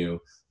looking at you,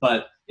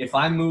 but if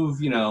I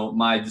move,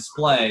 my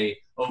display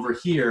over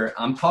here,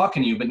 I'm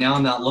talking to you, but now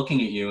I'm not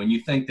looking at you, and you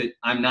think that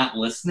I'm not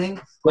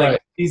listening.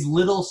 These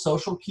little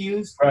social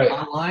cues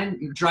online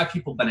drive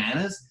people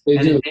bananas,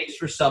 it makes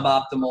for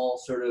suboptimal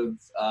sort of,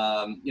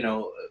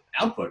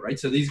 output, right?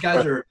 So these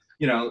guys are,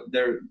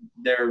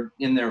 they're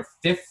in their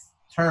 5th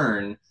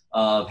turn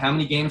of how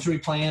many games are we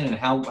playing and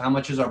how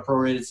much is our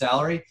prorated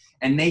salary,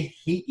 and they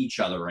hate each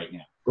other right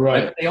now.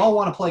 Right? They all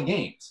want to play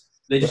games.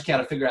 They just got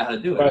to figure out how to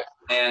do it.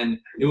 And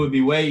it would be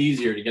way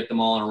easier to get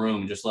them all in a room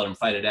and just let them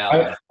fight it out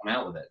and come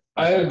out with it.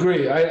 I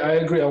agree. I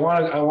agree. I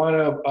want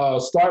to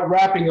start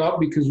wrapping up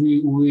because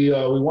we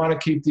want to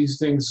keep these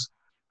things,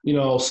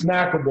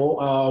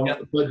 snackable.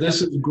 But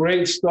this is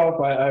great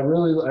stuff. I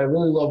really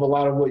love a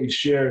lot of what you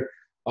shared,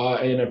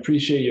 and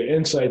appreciate your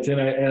insights.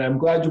 And I'm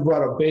glad you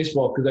brought up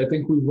baseball, because I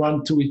think we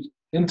run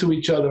into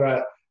each other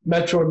at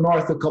Metro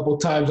North a couple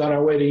times on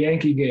our way to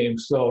Yankee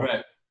games. So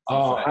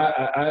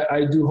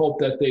I do hope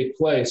that they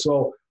play.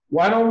 So.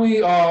 Why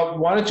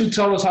don't you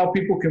tell us how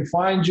people can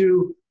find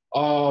you?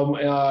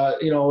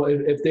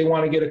 If they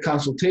want to get a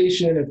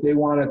consultation, if they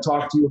want to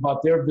talk to you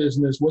about their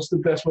business, what's the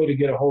best way to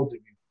get a hold of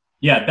you?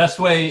 Yeah, best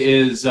way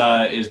is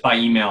by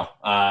email.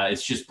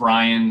 It's just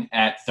Brian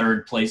at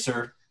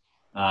thirdplacer.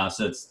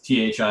 So it's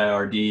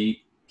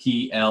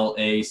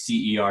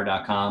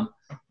thirdplacer.com.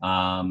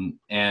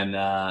 And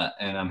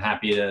I'm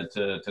happy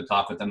to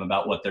talk with them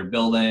about what they're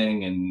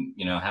building and,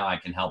 how I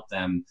can help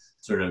them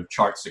sort of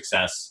chart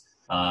success.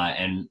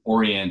 And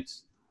orient,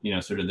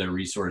 sort of their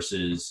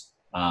resources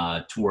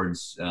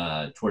towards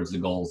the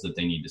goals that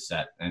they need to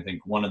set. And I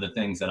think one of the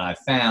things that I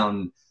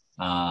found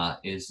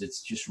is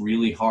it's just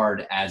really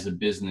hard as a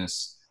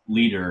business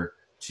leader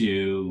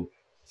to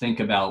think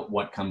about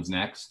what comes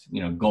next.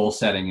 Goal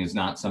setting is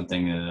not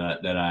something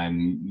that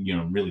I'm,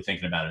 really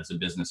thinking about as a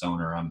business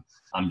owner.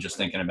 I'm just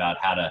thinking about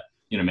how to,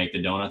 make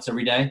the donuts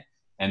every day.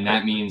 And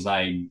that means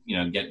I,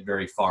 get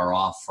very far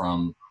off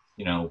from,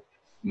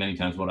 many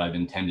times what I've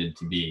intended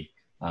to be,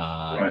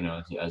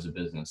 as a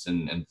business,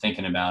 and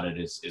thinking about it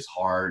is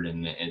hard,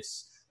 and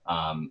it's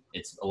a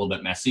little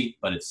bit messy,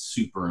 but it's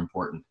super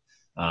important,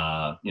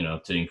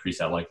 to increase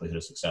that likelihood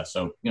of success.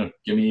 So,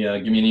 give me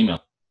an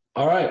email.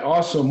 All right.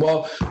 Awesome.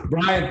 Well,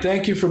 Brian,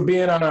 thank you for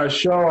being on our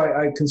show.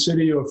 I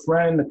consider you a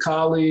friend, a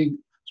colleague,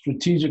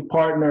 strategic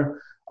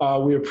partner.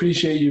 We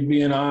appreciate you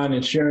being on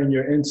and sharing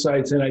your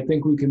insights. And I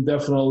think we can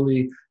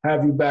definitely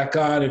have you back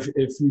on if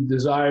you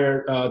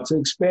desire to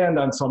expand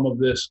on some of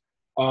this,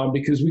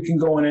 because we can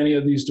go in any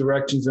of these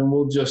directions, and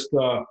we'll just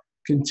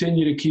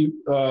continue to keep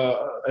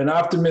an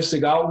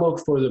optimistic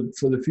outlook for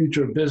the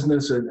future of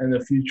business and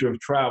the future of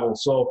travel.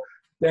 So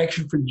thank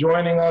you for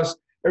joining us.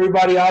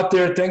 Everybody out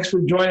there, thanks for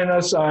joining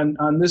us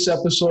on this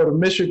episode of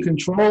Mission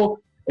Control.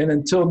 And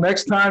until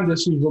next time,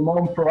 this is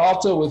Ramon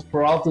Peralta with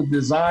Peralta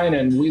Design,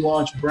 and we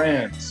launch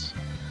brands.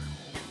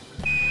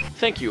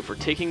 Thank you for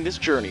taking this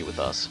journey with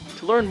us.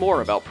 To learn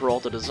more about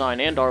Peralta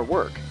Design and our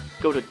work,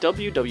 go to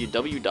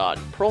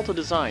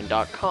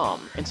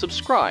www.peraltadesign.com and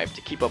subscribe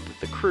to keep up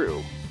with the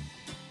crew.